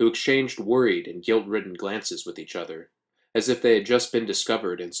 boys, who exchanged worried and guilt-ridden glances with each other, as if they had just been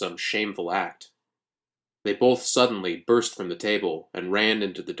discovered in some shameful act. They both suddenly burst from the table and ran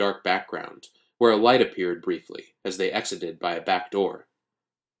into the dark background, where a light appeared briefly as they exited by a back door.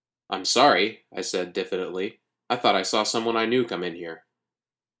 "I'm sorry," I said diffidently. "I thought I saw someone I knew come in here."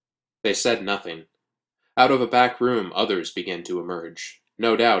 They said nothing. Out of a back room others began to emerge,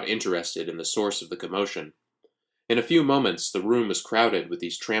 no doubt interested in the source of the commotion. In a few moments the room was crowded with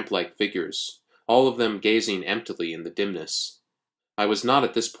these tramp-like figures, all of them gazing emptily in the dimness. I was not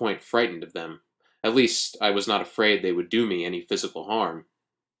at this point frightened of them. At least, I was not afraid they would do me any physical harm.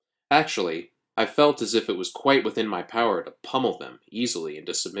 Actually, I felt as if it was quite within my power to pummel them easily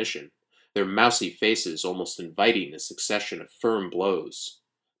into submission, their mousy faces almost inviting a succession of firm blows.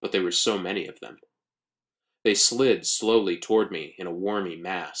 But there were so many of them. They slid slowly toward me in a wormy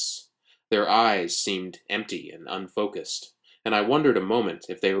mass. Their eyes seemed empty and unfocused, and I wondered a moment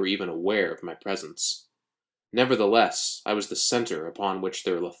if they were even aware of my presence. Nevertheless, I was the center upon which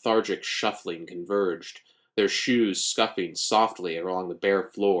their lethargic shuffling converged, their shoes scuffing softly along the bare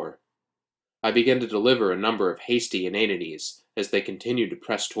floor. I began to deliver a number of hasty inanities as they continued to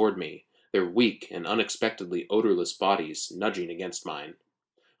press toward me, their weak and unexpectedly odorless bodies nudging against mine.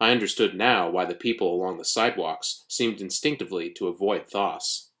 I understood now why the people along the sidewalks seemed instinctively to avoid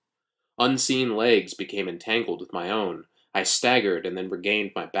Thoss. Unseen legs became entangled with my own. I staggered and then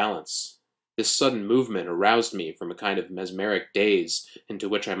regained my balance. This sudden movement aroused me from a kind of mesmeric daze into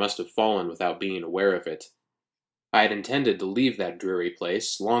which I must have fallen without being aware of it. I had intended to leave that dreary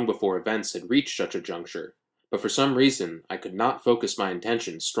place long before events had reached such a juncture, but for some reason I could not focus my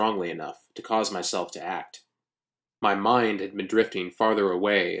attention strongly enough to cause myself to act. My mind had been drifting farther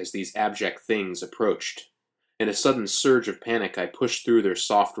away as these abject things approached. In a sudden surge of panic I pushed through their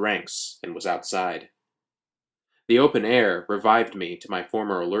soft ranks and was outside. The open air revived me to my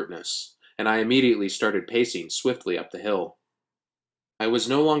former alertness, and I immediately started pacing swiftly up the hill. I was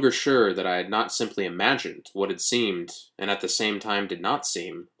no longer sure that I had not simply imagined what had seemed, and at the same time did not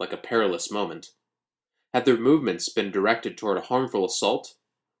seem, like a perilous moment. Had their movements been directed toward a harmful assault,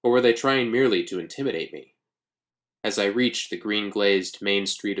 or were they trying merely to intimidate me? As I reached the green-glazed main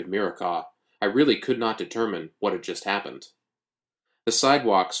street of Miracaw, I really could not determine what had just happened. The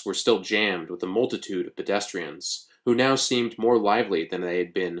sidewalks were still jammed with a multitude of pedestrians, who now seemed more lively than they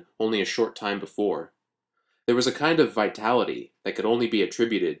had been only a short time before. There was a kind of vitality that could only be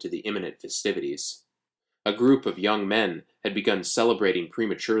attributed to the imminent festivities. A group of young men had begun celebrating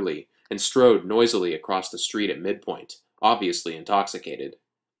prematurely and strode noisily across the street at midpoint, obviously intoxicated.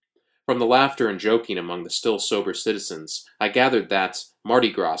 From the laughter and joking among the still sober citizens, I gathered that,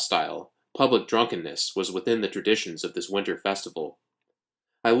 Mardi Gras style, public drunkenness was within the traditions of this winter festival.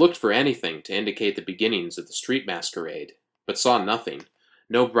 I looked for anything to indicate the beginnings of the street masquerade, but saw nothing.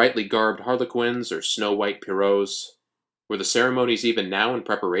 No brightly garbed harlequins or snow-white pierrots. Were the ceremonies even now in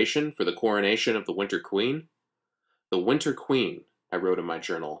preparation for the coronation of the Winter Queen? The Winter Queen, I wrote in my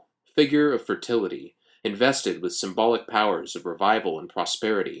journal, figure of fertility, invested with symbolic powers of revival and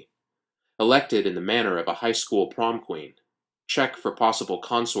prosperity. Elected in the manner of a high school prom queen. Check for possible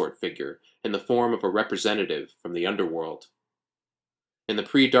consort figure in the form of a representative from the underworld. In the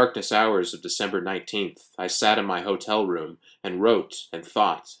pre-darkness hours of December 19th, I sat in my hotel room and wrote and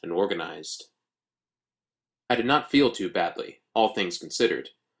thought and organized. I did not feel too badly, all things considered.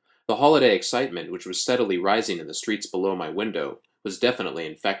 The holiday excitement which was steadily rising in the streets below my window was definitely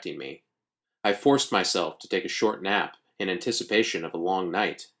infecting me. I forced myself to take a short nap in anticipation of a long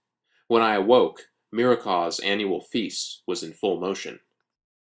night. When I awoke, Miracaw's annual feast was in full motion.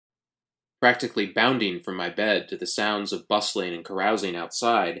 Practically bounding from my bed to the sounds of bustling and carousing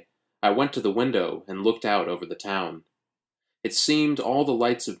outside, I went to the window and looked out over the town. It seemed all the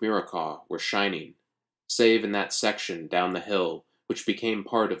lights of Miracaw were shining, save in that section down the hill which became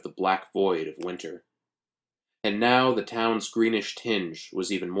part of the black void of winter. And now the town's greenish tinge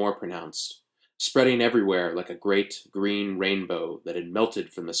was even more pronounced, spreading everywhere like a great green rainbow that had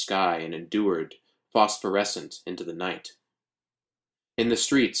melted from the sky and endured, phosphorescent, into the night. In the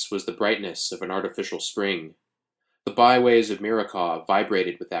streets was the brightness of an artificial spring. The byways of Miracaw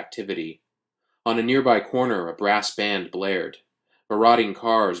vibrated with activity. On a nearby corner a brass band blared. Marauding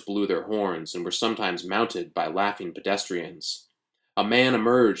cars blew their horns and were sometimes mounted by laughing pedestrians. A man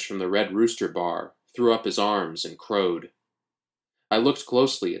emerged from the Red Rooster bar, threw up his arms, and crowed. I looked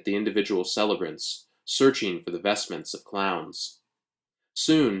closely at the individual celebrants, searching for the vestments of clowns.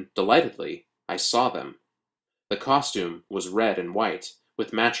 Soon, delightedly, I saw them. The costume was red and white,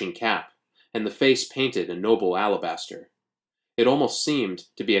 with matching cap, and the face painted a noble alabaster. It almost seemed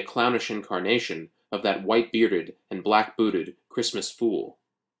to be a clownish incarnation of that white-bearded and black-booted Christmas fool.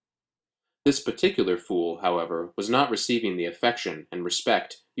 This particular fool, however, was not receiving the affection and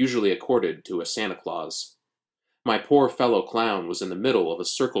respect usually accorded to a Santa Claus. My poor fellow clown was in the middle of a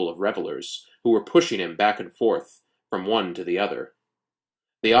circle of revelers, who were pushing him back and forth, from one to the other.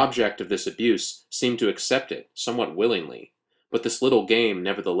 The object of this abuse seemed to accept it somewhat willingly, but this little game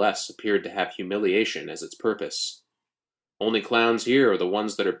nevertheless appeared to have humiliation as its purpose. "Only clowns here are the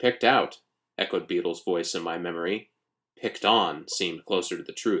ones that are picked out," echoed Beetle's voice in my memory. "Picked on" seemed closer to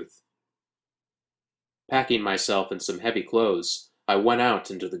the truth. Packing myself in some heavy clothes, I went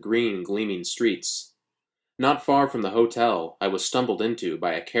out into the green, gleaming streets. Not far from the hotel, I was stumbled into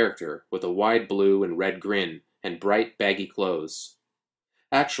by a character with a wide blue and red grin and bright, baggy clothes.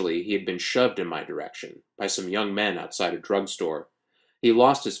 Actually, he had been shoved in my direction by some young men outside a drugstore. He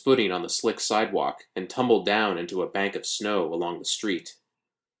lost his footing on the slick sidewalk and tumbled down into a bank of snow along the street.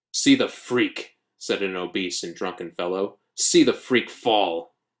 "See the freak," said an obese and drunken fellow. "See the freak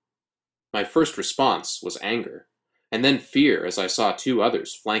fall." My first response was anger, and then fear as I saw two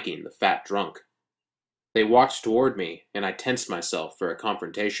others flanking the fat drunk. They walked toward me, and I tensed myself for a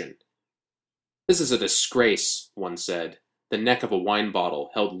confrontation. "This is a disgrace," one said, the neck of a wine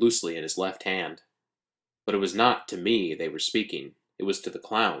bottle held loosely in his left hand. But it was not to me they were speaking, it was to the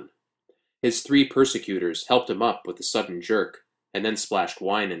clown. His three persecutors helped him up with a sudden jerk, and then splashed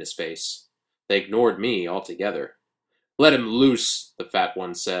wine in his face. They ignored me altogether. "Let him loose," the fat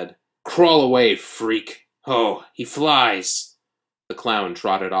one said. "Crawl away, freak! Oh, he flies!" The clown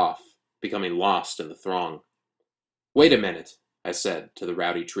trotted off, becoming lost in the throng. "Wait a minute," I said to the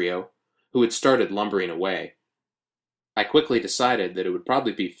rowdy trio, who had started lumbering away. I quickly decided that it would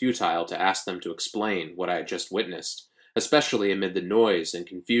probably be futile to ask them to explain what I had just witnessed, especially amid the noise and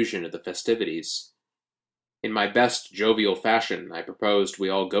confusion of the festivities. In my best jovial fashion, I proposed we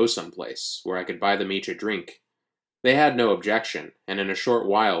all go someplace where I could buy them each a drink. They had no objection, and in a short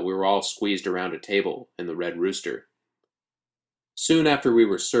while we were all squeezed around a table in the Red Rooster. Soon after we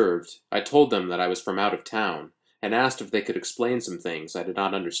were served, I told them that I was from out of town, and asked if they could explain some things I did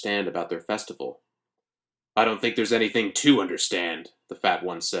not understand about their festival. "I don't think there's anything to understand," the fat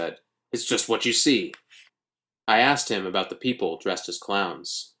one said. "It's just what you see." I asked him about the people dressed as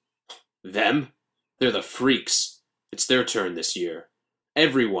clowns. "Them? They're the freaks. It's their turn this year.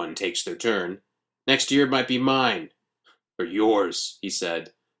 Everyone takes their turn. Next year it might be mine. Or yours," he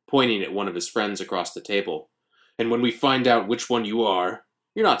said, pointing at one of his friends across the table. "And when we find out which one you are—"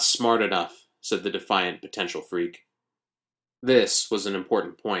 "You're not smart enough," said the defiant potential freak. This was an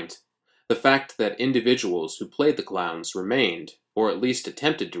important point. The fact that individuals who played the clowns remained, or at least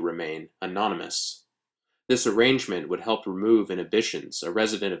attempted to remain, anonymous. This arrangement would help remove inhibitions a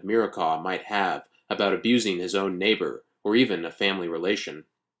resident of Miracaw might have about abusing his own neighbor or even a family relation.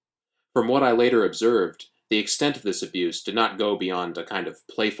 From what I later observed, the extent of this abuse did not go beyond a kind of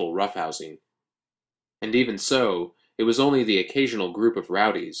playful roughhousing. And even so, it was only the occasional group of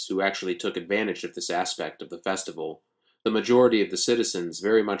rowdies who actually took advantage of this aspect of the festival, the majority of the citizens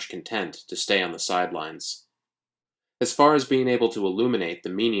very much content to stay on the sidelines. As far as being able to illuminate the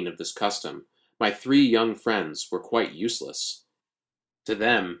meaning of this custom, my 3 young friends were quite useless. To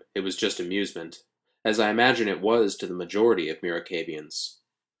them, it was just amusement, as I imagine it was to the majority of Miracavians.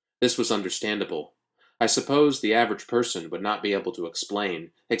 This was understandable. I suppose the average person would not be able to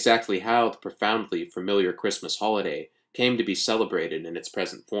explain exactly how the profoundly familiar Christmas holiday came to be celebrated in its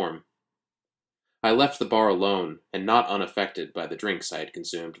present form. I left the bar alone, and not unaffected by the drinks I had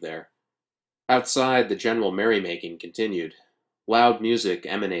consumed there. Outside, the general merrymaking continued. Loud music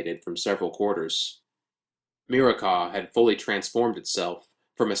emanated from several quarters. Miracaw had fully transformed itself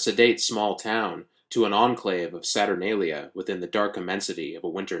from a sedate small town to an enclave of Saturnalia within the dark immensity of a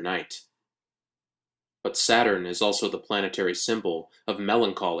winter night. But Saturn is also the planetary symbol of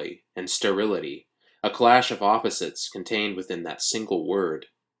melancholy and sterility, a clash of opposites contained within that single word.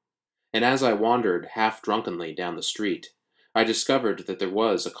 And as I wandered half-drunkenly down the street, I discovered that there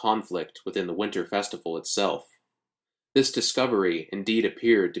was a conflict within the winter festival itself. This discovery indeed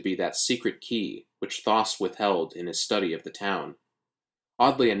appeared to be that secret key which Thos withheld in his study of the town.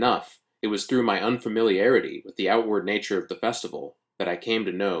 Oddly enough, it was through my unfamiliarity with the outward nature of the festival that I came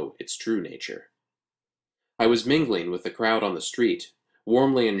to know its true nature. I was mingling with the crowd on the street,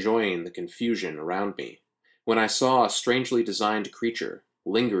 warmly enjoying the confusion around me, when I saw a strangely designed creature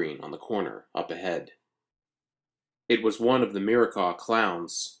lingering on the corner up ahead. It was one of the Miracaw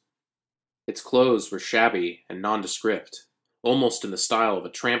clowns. Its clothes were shabby and nondescript, almost in the style of a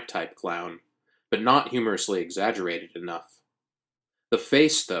tramp-type clown, but not humorously exaggerated enough. The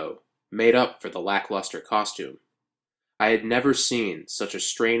face, though, made up for the lackluster costume. I had never seen such a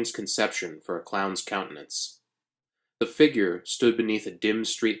strange conception for a clown's countenance. The figure stood beneath a dim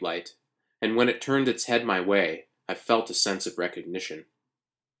streetlight, and when it turned its head my way, I felt a sense of recognition.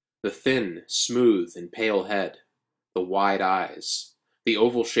 The thin, smooth, and pale head, the wide eyes, the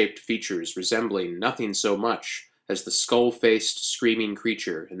oval-shaped features resembling nothing so much as the skull-faced, screaming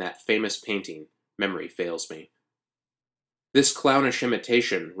creature in that famous painting, Memory Fails Me. This clownish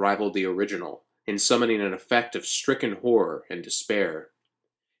imitation rivaled the original in summoning an effect of stricken horror and despair.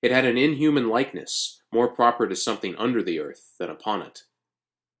 It had an inhuman likeness, more proper to something under the earth than upon it.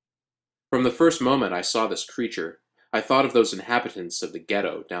 From the first moment I saw this creature, I thought of those inhabitants of the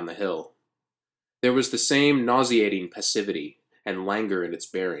ghetto down the hill. There was the same nauseating passivity and languor in its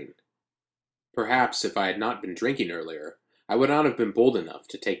bearing. Perhaps if I had not been drinking earlier, I would not have been bold enough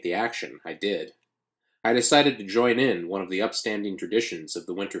to take the action I did. I decided to join in one of the upstanding traditions of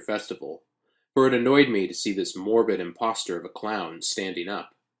the winter festival, for it annoyed me to see this morbid impostor of a clown standing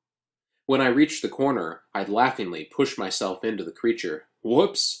up. When I reached the corner, I laughingly pushed myself into the creature,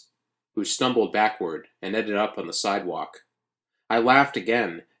 whoops, who stumbled backward and ended up on the sidewalk. I laughed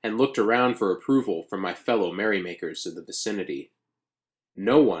again and looked around for approval from my fellow merrymakers in the vicinity.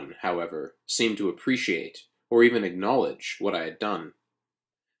 No one, however, seemed to appreciate or even acknowledge what I had done.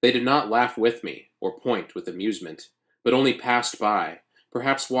 They did not laugh with me or point with amusement, but only passed by,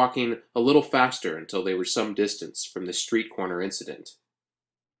 perhaps walking a little faster until they were some distance from the street corner incident.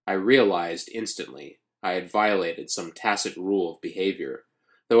 I realized instantly I had violated some tacit rule of behavior,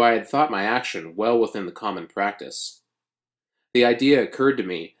 though I had thought my action well within the common practice. The idea occurred to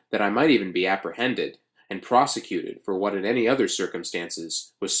me that I might even be apprehended and prosecuted for what in any other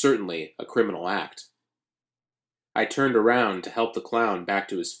circumstances was certainly a criminal act. I turned around to help the clown back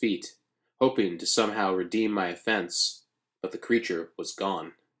to his feet, hoping to somehow redeem my offense, but the creature was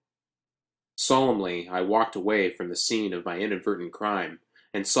gone. Solemnly, I walked away from the scene of my inadvertent crime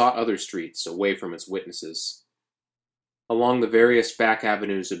and sought other streets away from its witnesses. Along the various back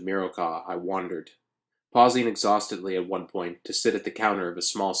avenues of Mirokaw I wandered, pausing exhaustedly at one point to sit at the counter of a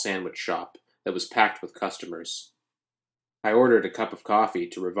small sandwich shop that was packed with customers. I ordered a cup of coffee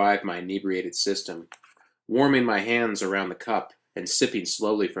to revive my inebriated system. Warming my hands around the cup and sipping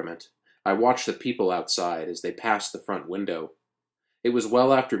slowly from it, I watched the people outside as they passed the front window. It was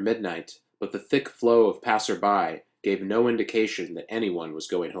well after midnight, but the thick flow of passer-by gave no indication that anyone was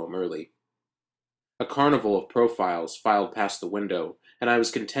going home early. A carnival of profiles filed past the window, and I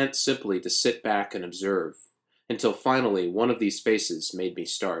was content simply to sit back and observe, until finally one of these faces made me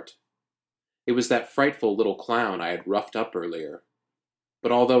start. It was that frightful little clown I had roughed up earlier.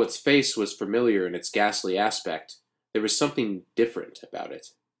 But although its face was familiar in its ghastly aspect, there was something different about it.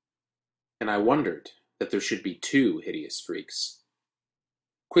 And I wondered that there should be two hideous freaks.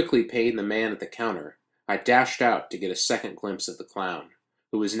 Quickly paying the man at the counter, I dashed out to get a second glimpse of the clown,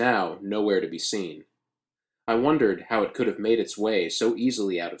 who was now nowhere to be seen. I wondered how it could have made its way so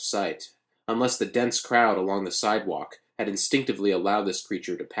easily out of sight, unless the dense crowd along the sidewalk had instinctively allowed this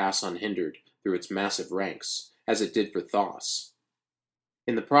creature to pass unhindered through its massive ranks, as it did for Thos.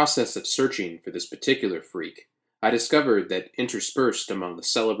 In the process of searching for this particular freak, I discovered that interspersed among the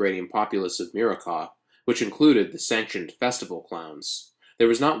celebrating populace of Mirokaw, which included the sanctioned festival clowns, there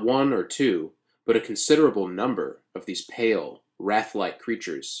was not one or two, but a considerable number of these pale, wrath-like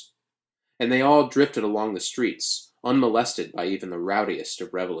creatures, and they all drifted along the streets, unmolested by even the rowdiest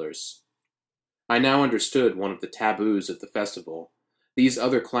of revelers. I now understood one of the taboos of the festival. These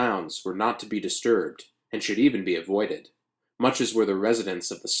other clowns were not to be disturbed, and should even be avoided, much as were the residents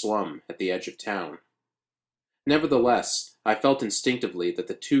of the slum at the edge of town. Nevertheless, I felt instinctively that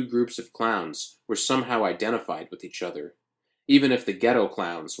the two groups of clowns were somehow identified with each other, even if the ghetto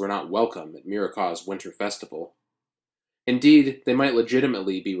clowns were not welcome at Mirakaw's winter festival. Indeed, they might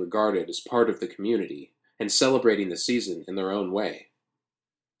legitimately be regarded as part of the community, and celebrating the season in their own way.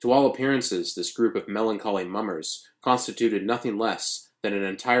 To all appearances, this group of melancholy mummers constituted nothing less than an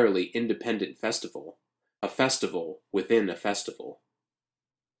entirely independent festival, a festival within a festival.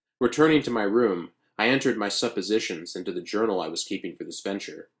 Returning to my room, I entered my suppositions into the journal I was keeping for this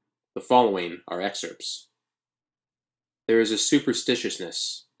venture. The following are excerpts. There is a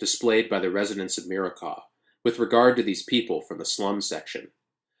superstitiousness displayed by the residents of Mirokaw with regard to these people from the slum section,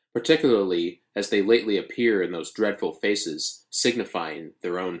 particularly as they lately appear in those dreadful faces signifying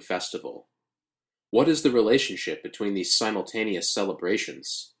their own festival. What is the relationship between these simultaneous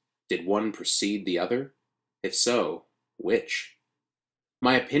celebrations? Did one precede the other? If so, which?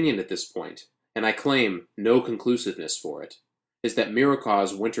 My opinion at this point, and I claim no conclusiveness for it, is that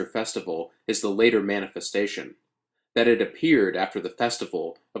Mirakaw's winter festival is the later manifestation, that it appeared after the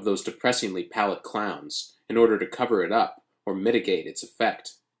festival of those depressingly pallid clowns in order to cover it up or mitigate its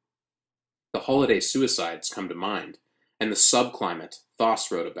effect. The holiday suicides come to mind, and the subclimate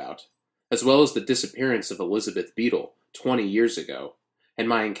Thos wrote about, as well as the disappearance of Elizabeth Beadle 20 years ago, and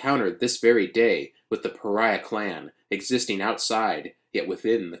my encounter this very day with the pariah clan existing outside yet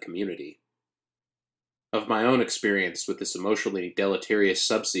within the community. Of my own experience with this emotionally deleterious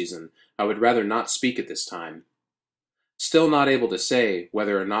subseason, I would rather not speak at this time. Still not able to say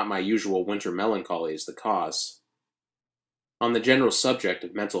whether or not my usual winter melancholy is the cause. On the general subject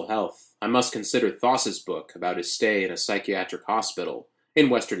of mental health, I must consider Thos's book about his stay in a psychiatric hospital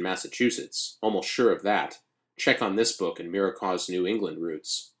in western Massachusetts, almost sure of that. Check on this book in Mirakaw's New England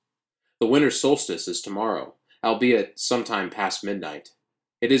roots. The winter solstice is tomorrow, albeit sometime past midnight.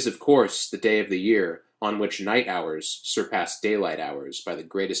 It is, of course, the day of the year on which night hours surpass daylight hours by the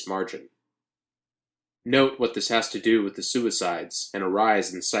greatest margin. Note what this has to do with the suicides and a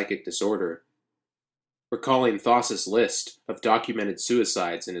rise in psychic disorder. Recalling Thos's list of documented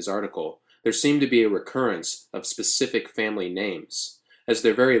suicides in his article, there seemed to be a recurrence of specific family names, as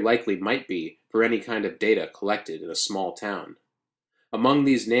there very likely might be for any kind of data collected in a small town. Among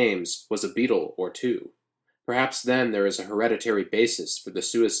these names was a Beadle or two. Perhaps then there is a hereditary basis for the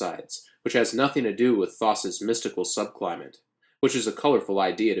suicides, which has nothing to do with Thos's mystical subclimate, which is a colorful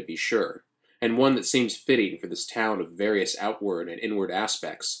idea to be sure, and one that seems fitting for this town of various outward and inward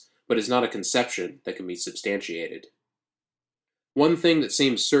aspects, but is not a conception that can be substantiated. One thing that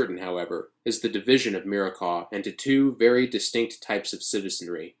seems certain, however, is the division of Mirokaw into two very distinct types of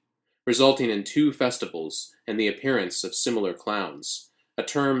citizenry, resulting in two festivals and the appearance of similar clowns, a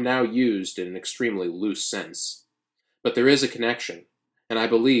term now used in an extremely loose sense. But there is a connection, and I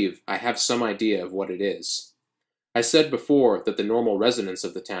believe I have some idea of what it is. I said before that the normal residents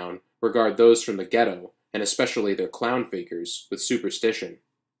of the town regard those from the ghetto, and especially their clown figures, with superstition.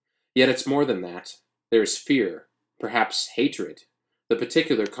 Yet it's more than that. There is fear, perhaps hatred, the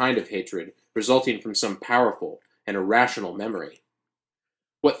particular kind of hatred resulting from some powerful and irrational memory.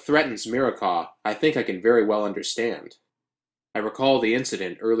 What threatens Mirakaw, I think I can very well understand. I recall the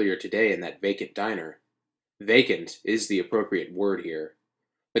incident earlier today in that vacant diner. Vacant is the appropriate word here.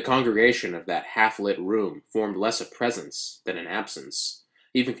 The congregation of that half-lit room formed less a presence than an absence,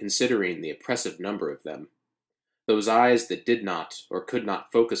 even considering the oppressive number of them. Those eyes that did not or could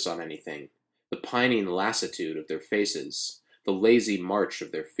not focus on anything, the pining lassitude of their faces, the lazy march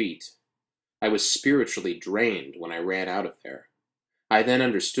of their feet. I was spiritually drained when I ran out of there. I then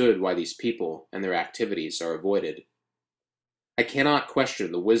understood why these people and their activities are avoided. I cannot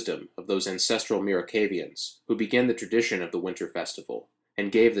question the wisdom of those ancestral Mirakavians who began the tradition of the winter festival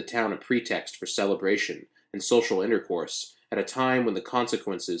and gave the town a pretext for celebration and social intercourse at a time when the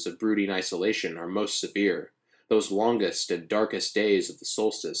consequences of brooding isolation are most severe, those longest and darkest days of the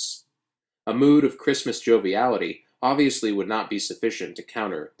solstice. A mood of Christmas joviality obviously would not be sufficient to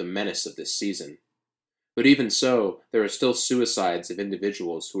counter the menace of this season. But even so, there are still suicides of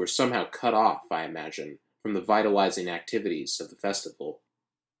individuals who are somehow cut off, I imagine, from the vitalizing activities of the festival.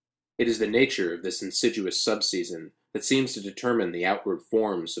 It is the nature of this insidious subseason that seems to determine the outward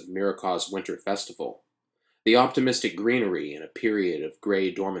forms of Mirakaw's winter festival. The optimistic greenery in a period of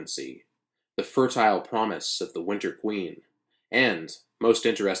gray dormancy, the fertile promise of the Winter Queen, and, most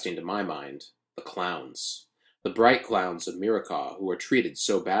interesting to my mind, the clowns. The bright clowns of Mirakaw who are treated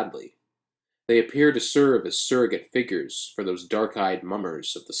so badly. They appear to serve as surrogate figures for those dark-eyed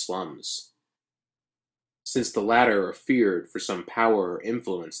mummers of the slums. Since the latter are feared for some power or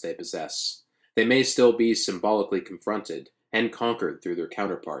influence they possess, they may still be symbolically confronted and conquered through their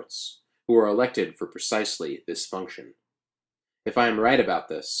counterparts, who are elected for precisely this function. If I am right about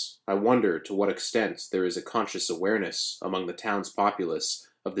this, I wonder to what extent there is a conscious awareness among the town's populace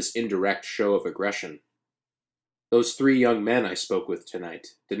of this indirect show of aggression. Those 3 young men I spoke with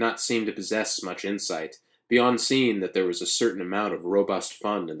tonight did not seem to possess much insight, beyond seeing that there was a certain amount of robust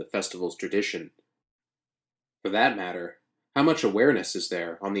fun in the festival's tradition. For that matter, how much awareness is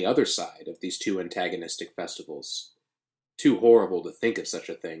there on the other side of these 2 antagonistic festivals? Too horrible to think of such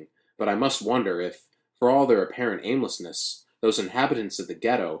a thing, but I must wonder if, for all their apparent aimlessness, those inhabitants of the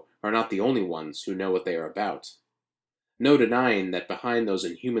ghetto are not the only ones who know what they are about. No denying that behind those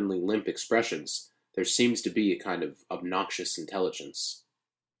inhumanly limp expressions there seems to be a kind of obnoxious intelligence.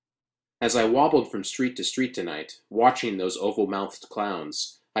 As I wobbled from street to street tonight, watching those oval-mouthed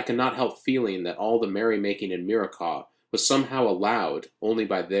clowns, I could not help feeling that all the merrymaking in Mirakaw was somehow allowed only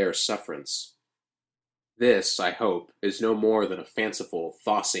by their sufferance. This, I hope, is no more than a fanciful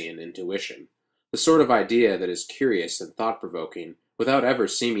Thossian intuition, the sort of idea that is curious and thought-provoking without ever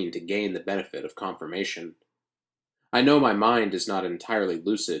seeming to gain the benefit of confirmation. I know my mind is not entirely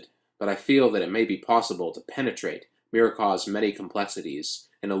lucid, but I feel that it may be possible to penetrate Mirakaw's many complexities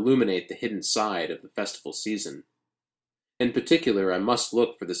and illuminate the hidden side of the festival season. In particular, I must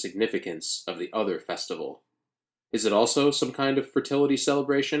look for the significance of the other festival. Is it also some kind of fertility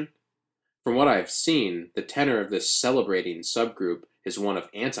celebration? From what I have seen, the tenor of this celebrating subgroup is one of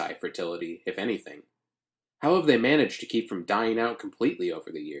anti-fertility, if anything. How have they managed to keep from dying out completely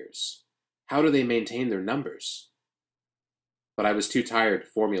over the years? How do they maintain their numbers? But I was too tired to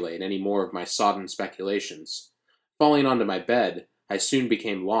formulate any more of my sodden speculations. Falling onto my bed, I soon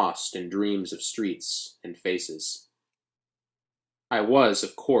became lost in dreams of streets and faces. I was,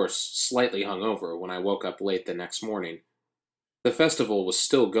 of course, slightly hungover when I woke up late the next morning. The festival was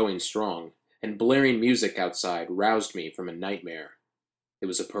still going strong, and blaring music outside roused me from a nightmare. It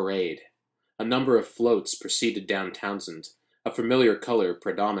was a parade. A number of floats proceeded down Townsend, a familiar color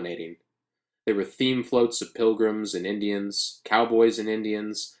predominating. There were theme floats of pilgrims and Indians, cowboys and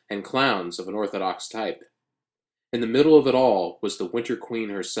Indians, and clowns of an orthodox type. In the middle of it all was the Winter Queen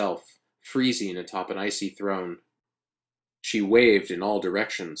herself, freezing atop an icy throne. She waved in all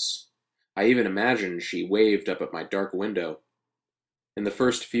directions. I even imagined she waved up at my dark window. In the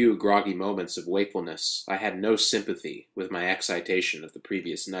first few groggy moments of wakefulness, I had no sympathy with my excitation of the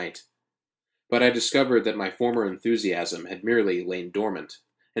previous night. But I discovered that my former enthusiasm had merely lain dormant,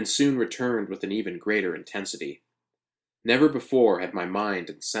 and soon returned with an even greater intensity. Never before had my mind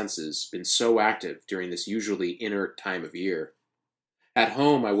and senses been so active during this usually inert time of year. At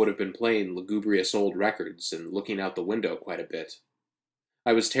home I would have been playing lugubrious old records and looking out the window quite a bit.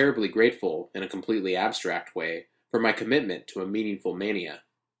 I was terribly grateful, in a completely abstract way, for my commitment to a meaningful mania,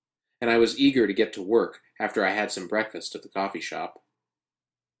 and I was eager to get to work after I had some breakfast at the coffee shop.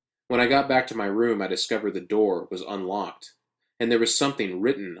 When I got back to my room, I discovered the door was unlocked, and there was something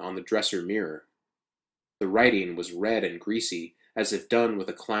written on the dresser mirror. The writing was red and greasy, as if done with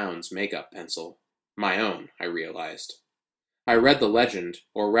a clown's makeup pencil. My own, I realized. I read the legend,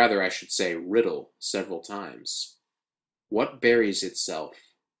 or rather I should say riddle, several times. What buries itself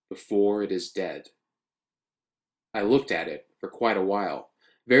before it is dead? I looked at it for quite a while,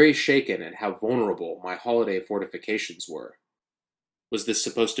 very shaken at how vulnerable my holiday fortifications were. Was this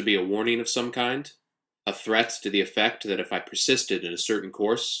supposed to be a warning of some kind? A threat to the effect that if I persisted in a certain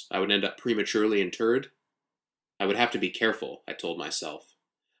course, I would end up prematurely interred? I would have to be careful, I told myself.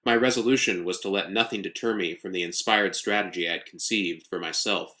 My resolution was to let nothing deter me from the inspired strategy I had conceived for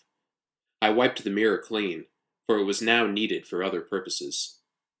myself. I wiped the mirror clean, for it was now needed for other purposes.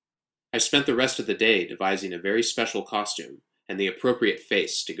 I spent the rest of the day devising a very special costume and the appropriate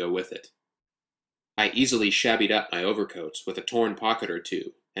face to go with it. I easily shabbied up my overcoat with a torn pocket or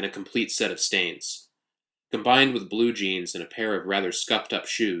two and a complete set of stains. Combined with blue jeans and a pair of rather scuffed-up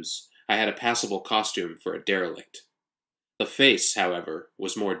shoes, I had a passable costume for a derelict. The face, however,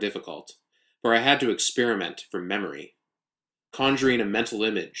 was more difficult, for I had to experiment from memory. Conjuring a mental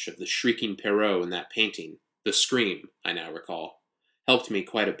image of the shrieking Perrault in that painting, the scream, I now recall, helped me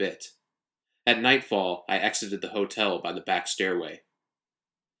quite a bit. At nightfall, I exited the hotel by the back stairway.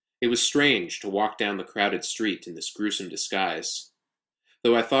 It was strange to walk down the crowded street in this gruesome disguise.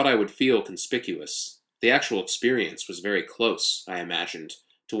 Though I thought I would feel conspicuous, the actual experience was very close, I imagined,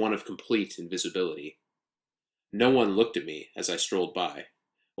 to one of complete invisibility. No one looked at me as I strolled by,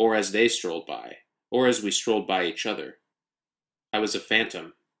 or as they strolled by, or as we strolled by each other. I was a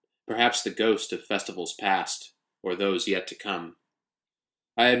phantom, perhaps the ghost of festivals past, or those yet to come.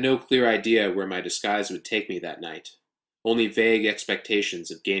 I had no clear idea where my disguise would take me that night, only vague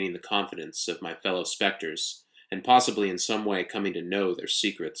expectations of gaining the confidence of my fellow specters, and possibly in some way coming to know their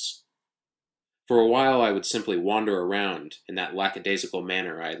secrets. For a while I would simply wander around in that lackadaisical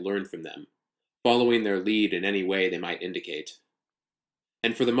manner I had learned from them, following their lead in any way they might indicate.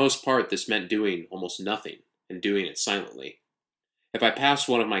 And for the most part this meant doing almost nothing, and doing it silently. If I passed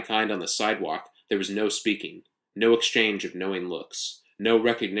one of my kind on the sidewalk, there was no speaking, no exchange of knowing looks, no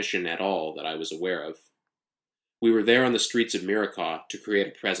recognition at all that I was aware of. We were there on the streets of Miracaw to create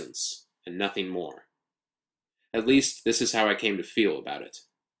a presence, and nothing more. At least, this is how I came to feel about it.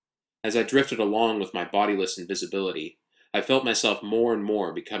 As I drifted along with my bodiless invisibility, I felt myself more and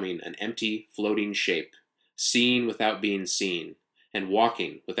more becoming an empty, floating shape, seeing without being seen, and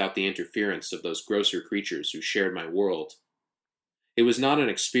walking without the interference of those grosser creatures who shared my world. It was not an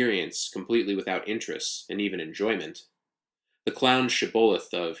experience completely without interest and even enjoyment. The clown's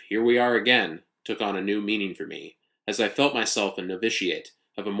shibboleth of "Here we are again" took on a new meaning for me, as I felt myself a novitiate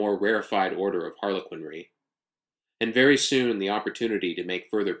of a more rarefied order of harlequinry. And very soon the opportunity to make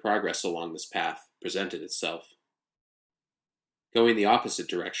further progress along this path presented itself. Going the opposite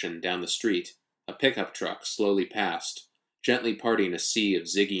direction down the street, a pickup truck slowly passed, gently parting a sea of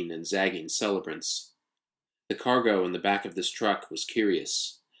zigging and zagging celebrants. The cargo in the back of this truck was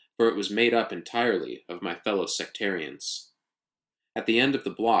curious, for it was made up entirely of my fellow sectarians. At the end of the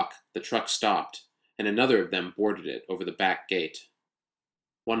block, the truck stopped, and another of them boarded it over the back gate.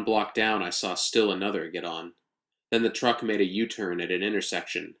 One block down, I saw still another get on. Then the truck made a U-turn at an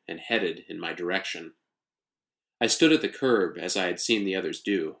intersection and headed in my direction. I stood at the curb as I had seen the others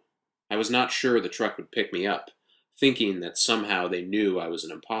do. I was not sure the truck would pick me up, thinking that somehow they knew I was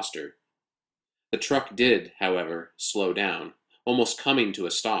an imposter. The truck did, however, slow down, almost coming to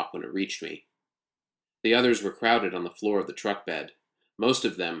a stop when it reached me. The others were crowded on the floor of the truck bed. Most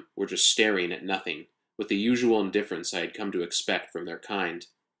of them were just staring at nothing, with the usual indifference I had come to expect from their kind.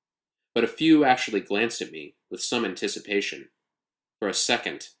 But a few actually glanced at me, with some anticipation. For a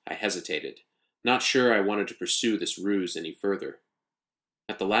second, I hesitated, not sure I wanted to pursue this ruse any further.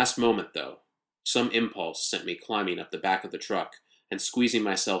 At the last moment, though, some impulse sent me climbing up the back of the truck and squeezing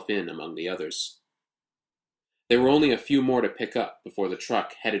myself in among the others. There were only a few more to pick up before the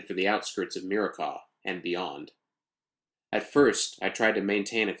truck headed for the outskirts of Miracaw and beyond. At first, I tried to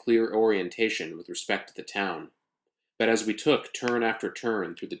maintain a clear orientation with respect to the town, but as we took turn after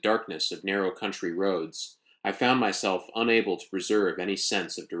turn through the darkness of narrow country roads, I found myself unable to preserve any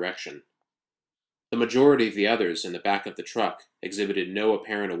sense of direction. The majority of the others in the back of the truck exhibited no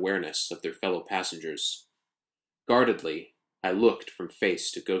apparent awareness of their fellow passengers. Guardedly, I looked from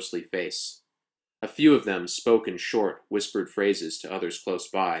face to ghostly face. A few of them spoke in short, whispered phrases to others close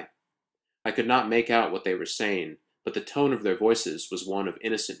by. I could not make out what they were saying, but the tone of their voices was one of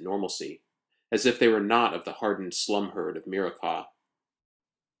innocent normalcy, as if they were not of the hardened slum herd of Miracaw.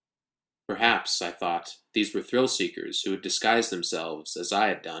 Perhaps, I thought, these were thrill-seekers who had disguised themselves, as I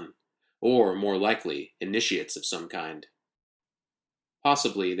had done, or, more likely, initiates of some kind.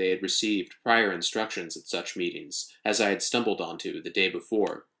 Possibly they had received prior instructions at such meetings, as I had stumbled onto the day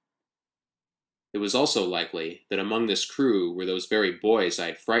before. It was also likely that among this crew were those very boys I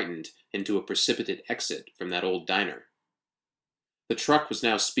had frightened into a precipitate exit from that old diner. The truck was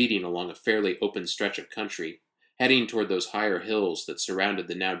now speeding along a fairly open stretch of country, heading toward those higher hills that surrounded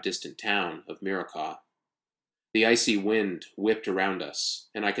the now distant town of Miracaw. The icy wind whipped around us,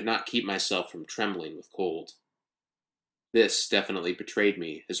 and I could not keep myself from trembling with cold. This definitely betrayed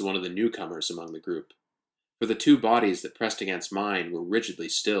me as one of the newcomers among the group, for the two bodies that pressed against mine were rigidly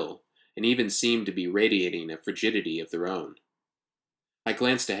still, and even seemed to be radiating a frigidity of their own. I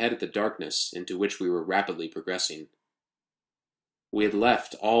glanced ahead at the darkness into which we were rapidly progressing. We had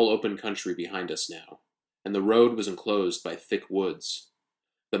left all open country behind us now, and the road was enclosed by thick woods.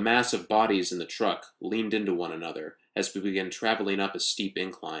 The mass of bodies in the truck leaned into one another as we began traveling up a steep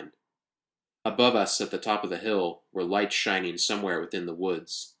incline. Above us at the top of the hill were lights shining somewhere within the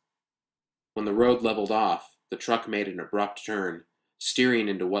woods. When the road leveled off, the truck made an abrupt turn, steering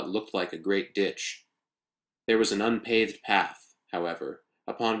into what looked like a great ditch. There was an unpaved path, however,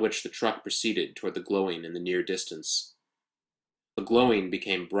 upon which the truck proceeded toward the glowing in the near distance. The glowing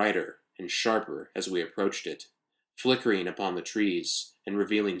became brighter and sharper as we approached it, flickering upon the trees and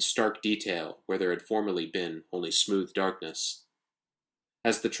revealing stark detail where there had formerly been only smooth darkness.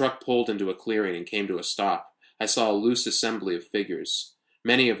 As the truck pulled into a clearing and came to a stop, I saw a loose assembly of figures,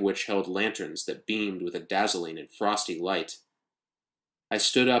 many of which held lanterns that beamed with a dazzling and frosty light. I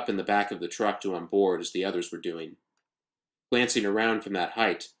stood up in the back of the truck to on board as the others were doing. Glancing around from that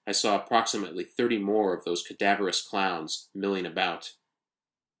height, I saw approximately 30 more of those cadaverous clowns milling about.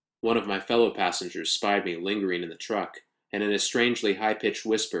 One of my fellow passengers spied me lingering in the truck, and in a strangely high-pitched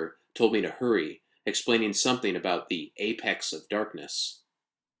whisper told me to hurry, explaining something about the apex of darkness.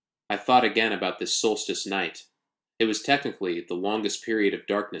 I thought again about this solstice night. It was technically the longest period of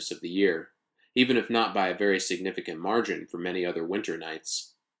darkness of the year, even if not by a very significant margin from many other winter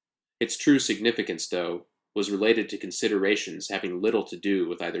nights. Its true significance, though, was related to considerations having little to do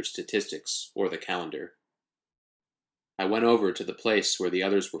with either statistics or the calendar. I went over to the place where the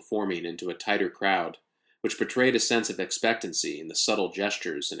others were forming into a tighter crowd, which betrayed a sense of expectancy in the subtle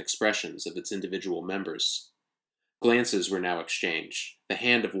gestures and expressions of its individual members. Glances were now exchanged. The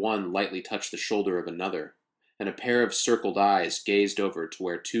hand of one lightly touched the shoulder of another, and a pair of circled eyes gazed over to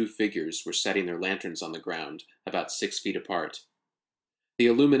where two figures were setting their lanterns on the ground, about 6 feet apart. The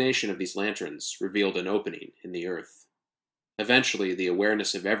illumination of these lanterns revealed an opening in the earth. Eventually, the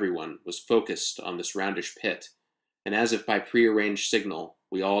awareness of everyone was focused on this roundish pit, and as if by prearranged signal,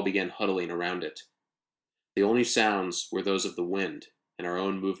 we all began huddling around it. The only sounds were those of the wind and our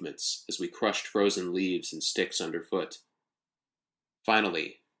own movements as we crushed frozen leaves and sticks underfoot.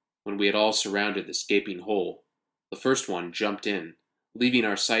 Finally, when we had all surrounded this gaping hole, the first one jumped in, leaving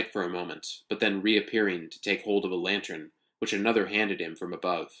our sight for a moment, but then reappearing to take hold of a lantern, which another handed him from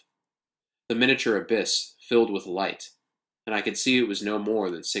above. The miniature abyss filled with light, and I could see it was no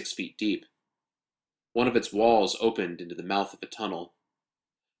more than 6 feet deep. One of its walls opened into the mouth of a tunnel.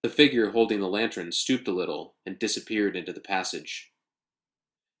 The figure holding the lantern stooped a little and disappeared into the passage.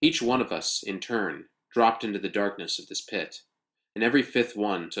 Each one of us, in turn, dropped into the darkness of this pit, and every fifth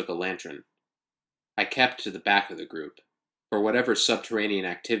one took a lantern. I kept to the back of the group. For whatever subterranean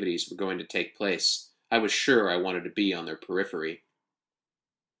activities were going to take place, I was sure I wanted to be on their periphery.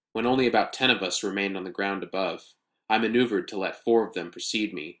 When only about 10 of us remained on the ground above, I maneuvered to let 4 of them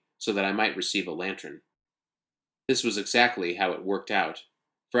precede me so that I might receive a lantern. This was exactly how it worked out,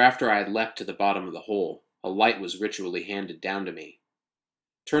 for after I had leapt to the bottom of the hole, a light was ritually handed down to me.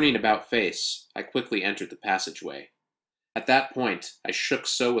 Turning about face, I quickly entered the passageway. At that point, I shook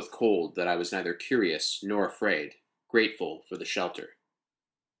so with cold that I was neither curious nor afraid, grateful for the shelter.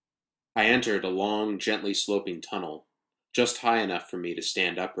 I entered a long, gently sloping tunnel, just high enough for me to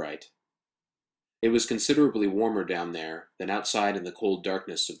stand upright. It was considerably warmer down there than outside in the cold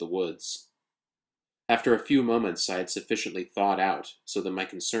darkness of the woods. After a few moments I had sufficiently thawed out so that my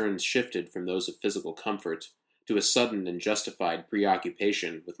concerns shifted from those of physical comfort to a sudden and justified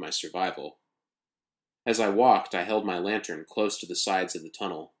preoccupation with my survival. As I walked, I held my lantern close to the sides of the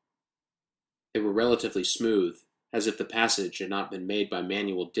tunnel. They were relatively smooth, as if the passage had not been made by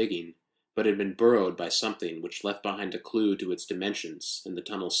manual digging, but had been burrowed by something which left behind a clue to its dimensions and the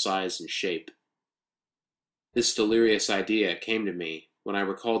tunnel's size and shape. This delirious idea came to me when I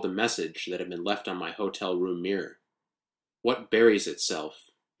recalled the message that had been left on my hotel room mirror. What buries itself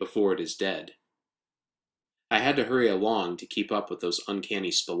before it is dead? I had to hurry along to keep up with those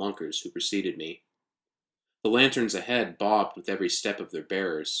uncanny spelunkers who preceded me. The lanterns ahead bobbed with every step of their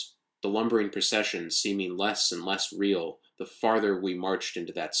bearers. the lumbering procession seeming less and less real the farther we marched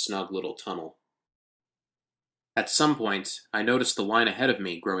into that snug little tunnel. At some point, I noticed the line ahead of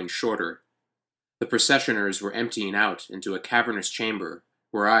me growing shorter. The processioners were emptying out into a cavernous chamber,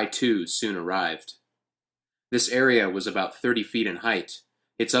 where I too soon arrived. This area was about 30 feet in height,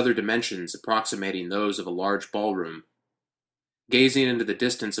 its other dimensions approximating those of a large ballroom. Gazing into the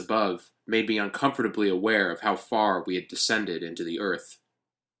distance above made me uncomfortably aware of how far we had descended into the earth.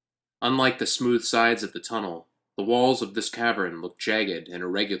 Unlike the smooth sides of the tunnel, the walls of this cavern looked jagged and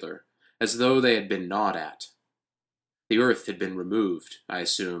irregular, as though they had been gnawed at. The earth had been removed, I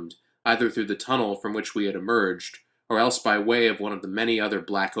assumed, either through the tunnel from which we had emerged, or else by way of one of the many other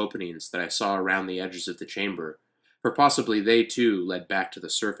black openings that I saw around the edges of the chamber, for possibly they too led back to the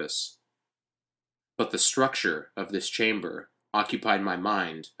surface. But the structure of this chamber occupied my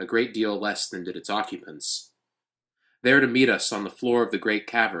mind a great deal less than did its occupants. There to meet us on the floor of the great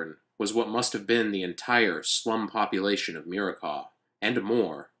cavern was what must have been the entire slum population of Miracaw, and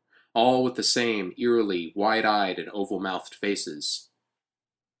more, all with the same eerily wide-eyed and oval-mouthed faces.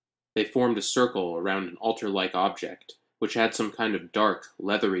 They formed a circle around an altar-like object, which had some kind of dark,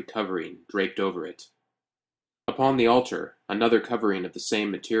 leathery covering draped over it. Upon the altar, another covering of the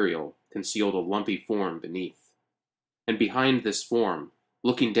same material concealed a lumpy form beneath. And behind this form,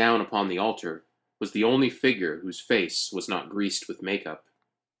 looking down upon the altar, was the only figure whose face was not greased with makeup.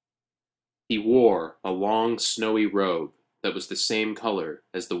 He wore a long, snowy robe that was the same color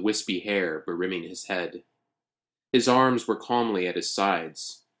as the wispy hair berimming his head. His arms were calmly at his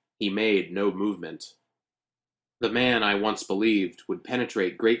sides. He made no movement. The man I once believed would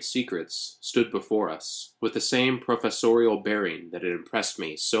penetrate great secrets stood before us, with the same professorial bearing that had impressed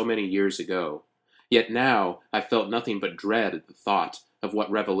me so many years ago. Yet now I felt nothing but dread at the thought of what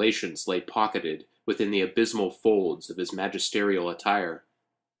revelations lay pocketed within the abysmal folds of his magisterial attire.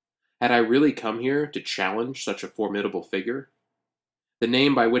 Had I really come here to challenge such a formidable figure? The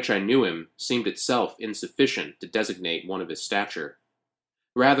name by which I knew him seemed itself insufficient to designate one of his stature.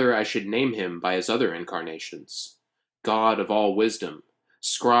 Rather, I should name him by his other incarnations: God of all wisdom,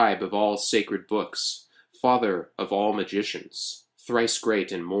 scribe of all sacred books, father of all magicians, thrice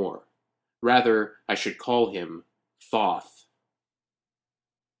great and more. Rather, I should call him Thoth.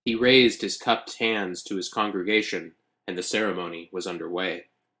 He raised his cupped hands to his congregation, and the ceremony was underway.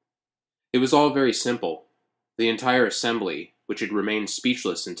 It was all very simple. The entire assembly, which had remained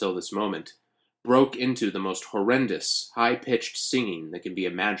speechless until this moment, broke into the most horrendous, high-pitched singing that can be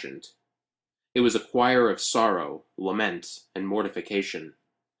imagined. It was a choir of sorrow, lament, and mortification.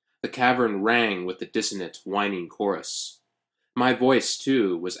 The cavern rang with the dissonant, whining chorus. My voice,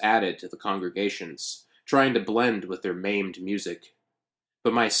 too, was added to the congregation's, trying to blend with their maimed music.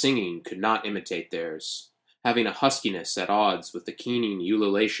 But my singing could not imitate theirs, having a huskiness at odds with the keening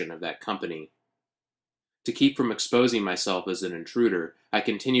ululation of that company. To keep from exposing myself as an intruder, I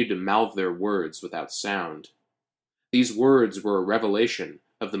continued to mouth their words without sound. These words were a revelation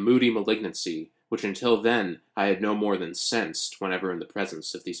of the moody malignancy which until then I had no more than sensed whenever in the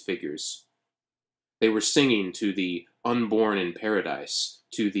presence of these figures. They were singing to the unborn in paradise,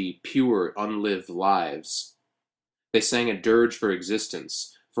 to the pure, unlived lives. They sang a dirge for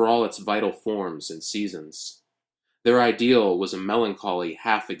existence, for all its vital forms and seasons. Their ideal was a melancholy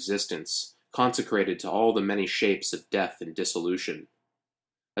half-existence, consecrated to all the many shapes of death and dissolution.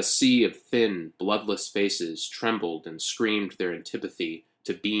 A sea of thin, bloodless faces trembled and screamed their antipathy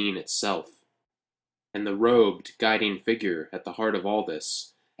to being itself. And the robed, guiding figure at the heart of all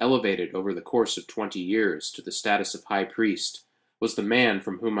this, elevated over the course of 20 years to the status of high priest, was the man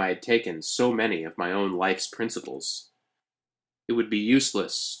from whom I had taken so many of my own life's principles. It would be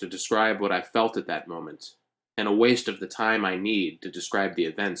useless to describe what I felt at that moment, and a waste of the time I need to describe the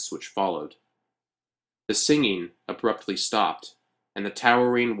events which followed. The singing abruptly stopped, and the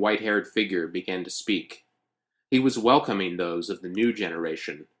towering white-haired figure began to speak. He was welcoming those of the new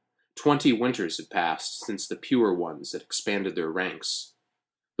generation. 20 winters had passed since the pure ones had expanded their ranks.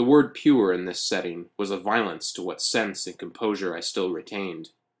 The word pure in this setting was a violence to what sense and composure I still retained,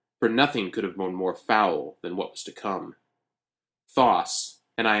 for nothing could have been more foul than what was to come. Thoth,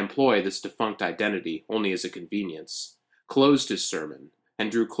 and I employ this defunct identity only as a convenience, closed his sermon, and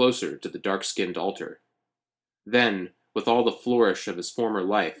drew closer to the dark-skinned altar. Then, with all the flourish of his former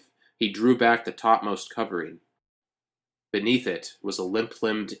life, he drew back the topmost covering. Beneath it was a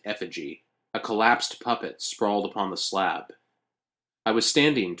limp-limbed effigy, a collapsed puppet sprawled upon the slab. I was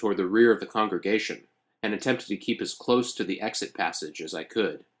standing toward the rear of the congregation, and attempted to keep as close to the exit passage as I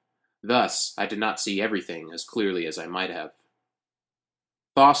could. Thus, I did not see everything as clearly as I might have.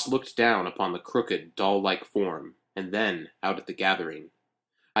 Thoth looked down upon the crooked, doll-like form, and then out at the gathering.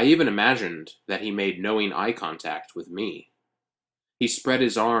 I even imagined that he made knowing eye contact with me. He spread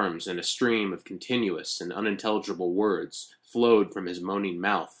his arms, and a stream of continuous and unintelligible words flowed from his moaning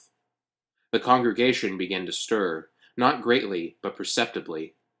mouth. The congregation began to stir, not greatly, but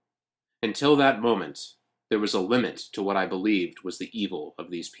perceptibly. Until that moment, there was a limit to what I believed was the evil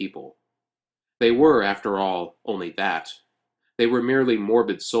of these people. They were, after all, only that. They were merely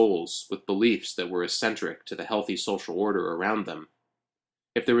morbid souls with beliefs that were eccentric to the healthy social order around them.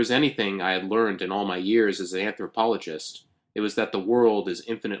 If there was anything I had learned in all my years as an anthropologist, it was that the world is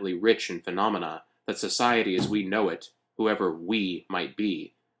infinitely rich in phenomena that society as we know it, whoever "we" might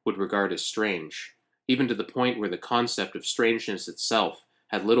be, would regard as strange, even to the point where the concept of strangeness itself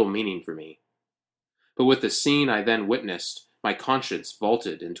had little meaning for me. But with the scene I then witnessed, my conscience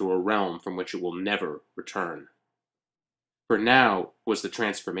vaulted into a realm from which it will never return. For now was the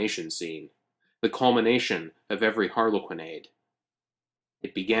transformation scene, the culmination of every Harlequinade.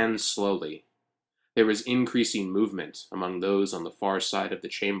 It began slowly. There was increasing movement among those on the far side of the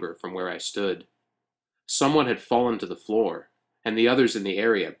chamber from where I stood. Someone had fallen to the floor, and the others in the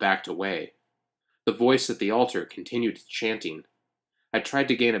area backed away. The voice at the altar continued chanting. I tried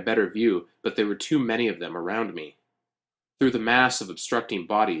to gain a better view, but there were too many of them around me. Through the mass of obstructing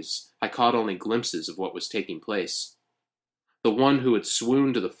bodies, I caught only glimpses of what was taking place. The one who had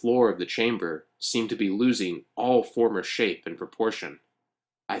swooned to the floor of the chamber seemed to be losing all former shape and proportion.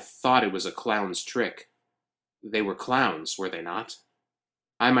 I thought it was a clown's trick. They were clowns, were they not?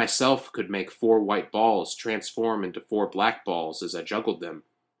 I myself could make 4 white balls transform into 4 black balls as I juggled them,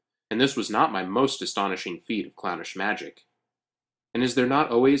 and this was not my most astonishing feat of clownish magic. And is there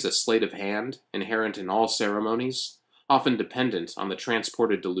not always a sleight of hand inherent in all ceremonies, often dependent on the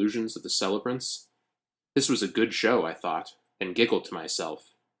transported delusions of the celebrants? This was a good show, I thought, and giggled to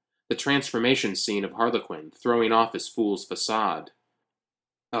myself. The transformation scene of Harlequin throwing off his fool's facade.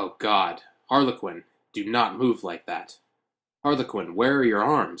 Oh God, Harlequin, do not move like that. Harlequin, where are your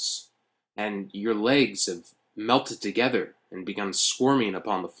arms? And your legs have melted together and begun squirming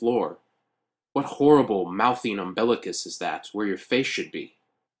upon the floor. What horrible mouthing umbilicus is that, where your face should be?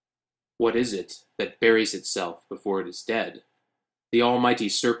 What is it that buries itself before it is dead? The almighty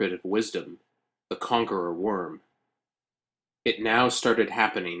serpent of wisdom, the conqueror worm. It now started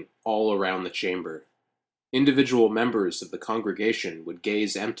happening all around the chamber. Individual members of the congregation would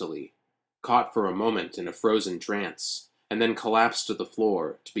gaze emptily, caught for a moment in a frozen trance, and then collapse to the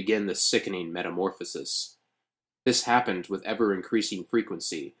floor to begin the sickening metamorphosis. This happened with ever-increasing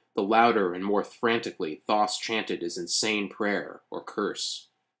frequency, the louder and more frantically Thoth chanted his insane prayer or curse.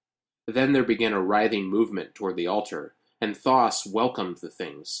 Then there began a writhing movement toward the altar, and Thoth welcomed the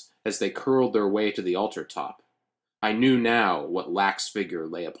things as they curled their way to the altar top. I knew now what lax figure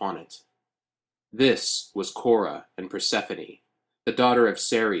lay upon it. This was Cora and Persephone, the daughter of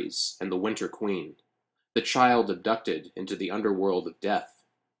Ceres and the Winter Queen, the child abducted into the underworld of death.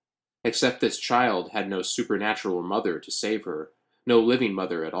 Except this child had no supernatural mother to save her, no living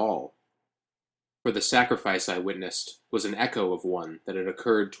mother at all. For the sacrifice I witnessed was an echo of one that had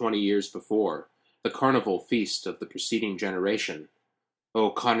occurred 20 years before, the carnival feast of the preceding generation.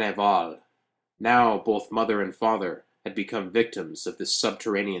 O Carnaval! Now both mother and father had become victims of this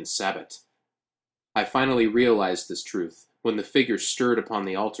subterranean sabbat. I finally realized this truth when the figure stirred upon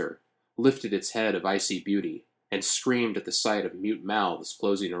the altar, lifted its head of icy beauty, and screamed at the sight of mute mouths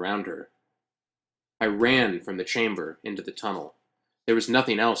closing around her. I ran from the chamber into the tunnel. There was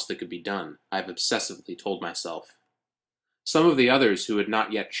nothing else that could be done, I have obsessively told myself. Some of the others who had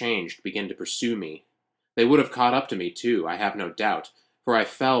not yet changed began to pursue me. They would have caught up to me too, I have no doubt, for I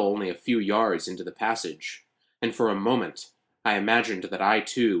fell only a few yards into the passage, and for a moment I imagined that I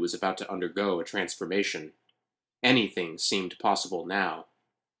too was about to undergo a transformation. Anything seemed possible now.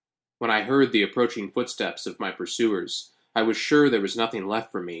 When I heard the approaching footsteps of my pursuers, I was sure there was nothing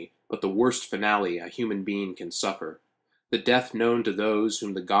left for me but the worst finale a human being can suffer, the death known to those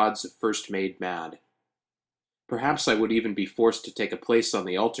whom the gods have first made mad. Perhaps I would even be forced to take a place on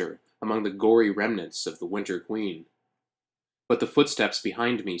the altar among the gory remnants of the Winter Queen. But the footsteps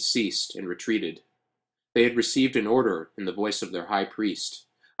behind me ceased and retreated. They had received an order in the voice of their high priest.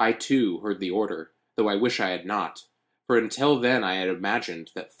 I too heard the order, though I wish I had not, for until then I had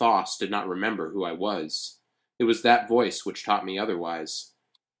imagined that Thoth did not remember who I was. It was that voice which taught me otherwise.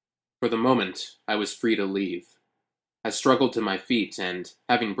 For the moment, I was free to leave. I struggled to my feet and,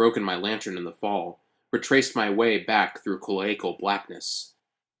 having broken my lantern in the fall, retraced my way back through cloacal blackness.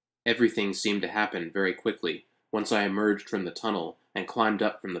 Everything seemed to happen very quickly once I emerged from the tunnel and climbed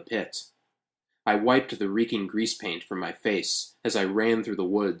up from the pit. I wiped the reeking grease paint from my face as I ran through the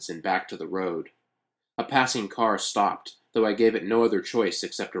woods and back to the road. A passing car stopped, though I gave it no other choice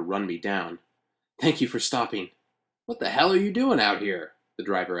except to run me down. "Thank you for stopping." "What the hell are you doing out here?" the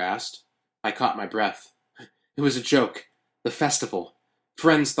driver asked. I caught my breath. "It was a joke. The festival.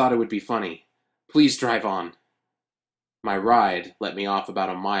 Friends thought it would be funny. Please drive on." My ride let me off about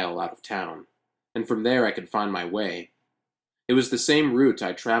a mile out of town, and from there I could find my way. It was the same route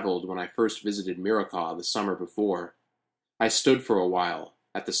I traveled when I first visited Miracaw the summer before. I stood for a while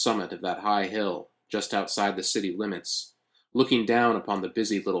at the summit of that high hill just outside the city limits, looking down upon the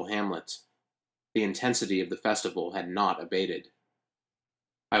busy little hamlet. The intensity of the festival had not abated.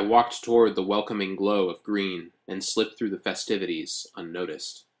 I walked toward the welcoming glow of green and slipped through the festivities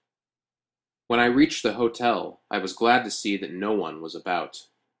unnoticed. When I reached the hotel, I was glad to see that no one was about.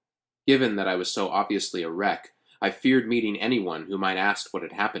 Given that I was so obviously a wreck, I feared meeting anyone who might ask what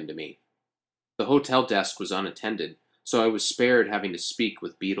had happened to me. The hotel desk was unattended, so I was spared having to speak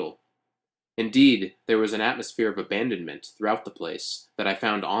with Beetle. Indeed, there was an atmosphere of abandonment throughout the place that I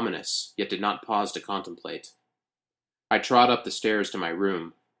found ominous, yet did not pause to contemplate. I trod up the stairs to my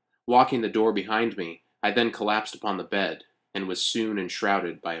room. Locking the door behind me, I then collapsed upon the bed, and was soon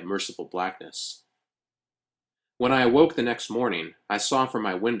enshrouded by a merciful blackness. When I awoke the next morning, I saw from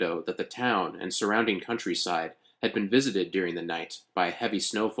my window that the town and surrounding countryside had been visited during the night by a heavy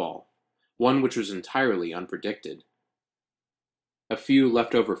snowfall, one which was entirely unpredicted. A few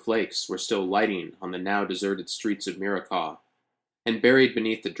leftover flakes were still lighting on the now deserted streets of Miracaw, and buried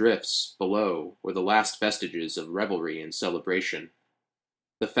beneath the drifts below were the last vestiges of revelry and celebration.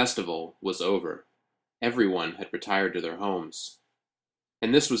 The festival was over. Everyone had retired to their homes.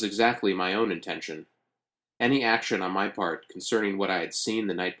 And this was exactly my own intention. Any action on my part concerning what I had seen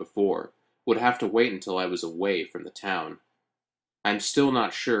the night before would have to wait until I was away from the town. I am still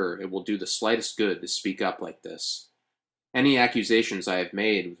not sure it will do the slightest good to speak up like this. Any accusations I have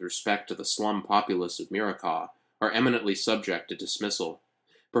made with respect to the slum populace of Miracaw are eminently subject to dismissal,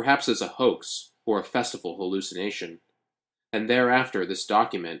 perhaps as a hoax or a festival hallucination, and thereafter this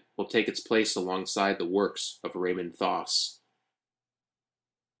document will take its place alongside the works of Raymond Thoss.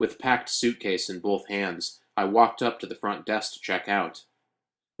 With packed suitcase in both hands, I walked up to the front desk to check out.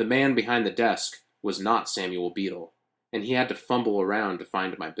 The man behind the desk was not Samuel Beadle, and he had to fumble around to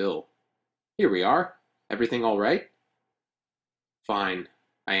find my bill. "Here we are. Everything all right?" "Fine,"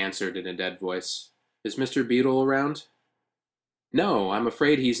 I answered in a dead voice. "Is Mr. Beadle around?" "No, I'm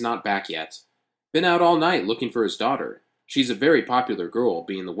afraid he's not back yet. Been out all night looking for his daughter. She's a very popular girl,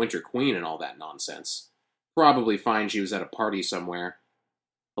 being the Winter Queen and all that nonsense. Probably finds she was at a party somewhere."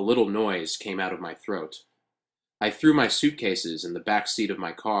 A little noise came out of my throat. I threw my suitcases in the back seat of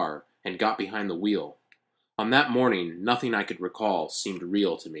my car and got behind the wheel. On that morning, nothing I could recall seemed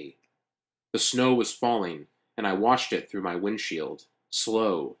real to me. The snow was falling, and I watched it through my windshield,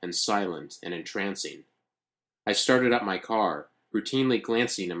 slow and silent and entrancing. I started up my car, routinely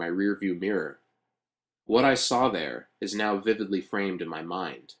glancing in my rearview mirror. What I saw there is now vividly framed in my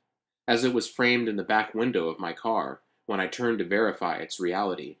mind, as it was framed in the back window of my car when I turned to verify its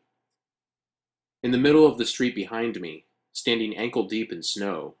reality. In the middle of the street behind me, standing ankle-deep in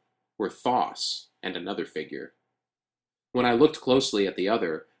snow, were Thoss and another figure. When I looked closely at the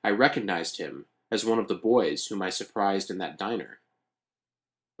other, I recognized him as one of the boys whom I surprised in that diner.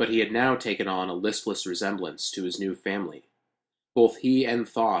 But he had now taken on a listless resemblance to his new family. Both he and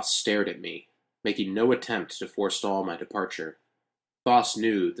Thoss stared at me, making no attempt to forestall my departure. Thoss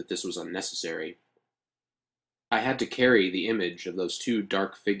knew that this was unnecessary. I had to carry the image of those two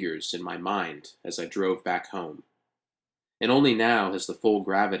dark figures in my mind as I drove back home. And only now has the full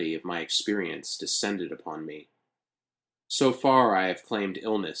gravity of my experience descended upon me. So far I have claimed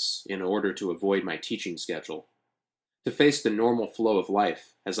illness in order to avoid my teaching schedule. To face the normal flow of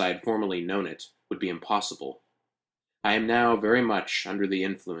life as I had formerly known it would be impossible. I am now very much under the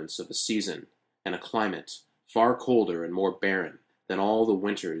influence of a season and a climate far colder and more barren than all the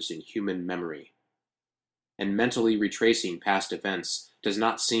winters in human memory. And mentally retracing past events does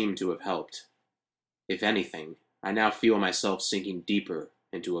not seem to have helped. If anything, I now feel myself sinking deeper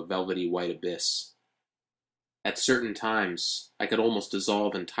into a velvety white abyss. At certain times, I could almost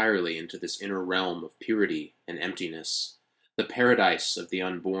dissolve entirely into this inner realm of purity and emptiness, the paradise of the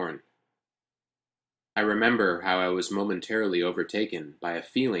unborn. I remember how I was momentarily overtaken by a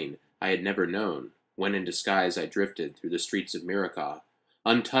feeling I had never known when in disguise I drifted through the streets of Miracaw,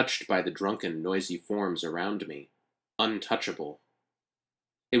 untouched by the drunken, noisy forms around me, untouchable.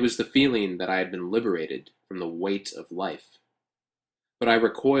 It was the feeling that I had been liberated from the weight of life. But I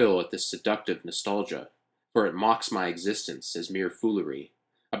recoil at this seductive nostalgia, for it mocks my existence as mere foolery,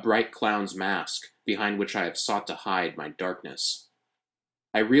 a bright clown's mask behind which I have sought to hide my darkness.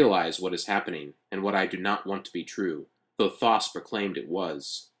 I realize what is happening and what I do not want to be true, though Thos proclaimed it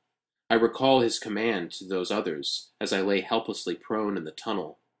was. I recall his command to those others as I lay helplessly prone in the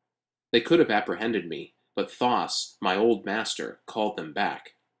tunnel. They could have apprehended me, but Thos, my old master, called them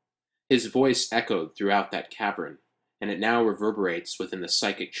back. His voice echoed throughout that cavern, and it now reverberates within the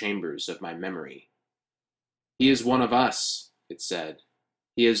psychic chambers of my memory. "He is one of us," it said.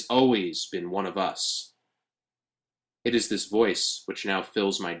 "He has always been one of us." It is this voice which now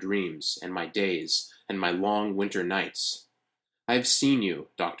fills my dreams and my days and my long winter nights. I have seen you,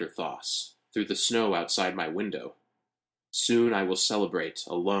 Dr. Thos, through the snow outside my window. Soon I will celebrate,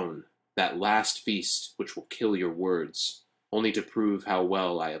 alone, that last feast which will kill your words, only to prove how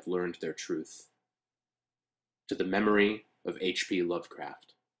well I have learned their truth. To the memory of H.P.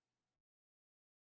 Lovecraft.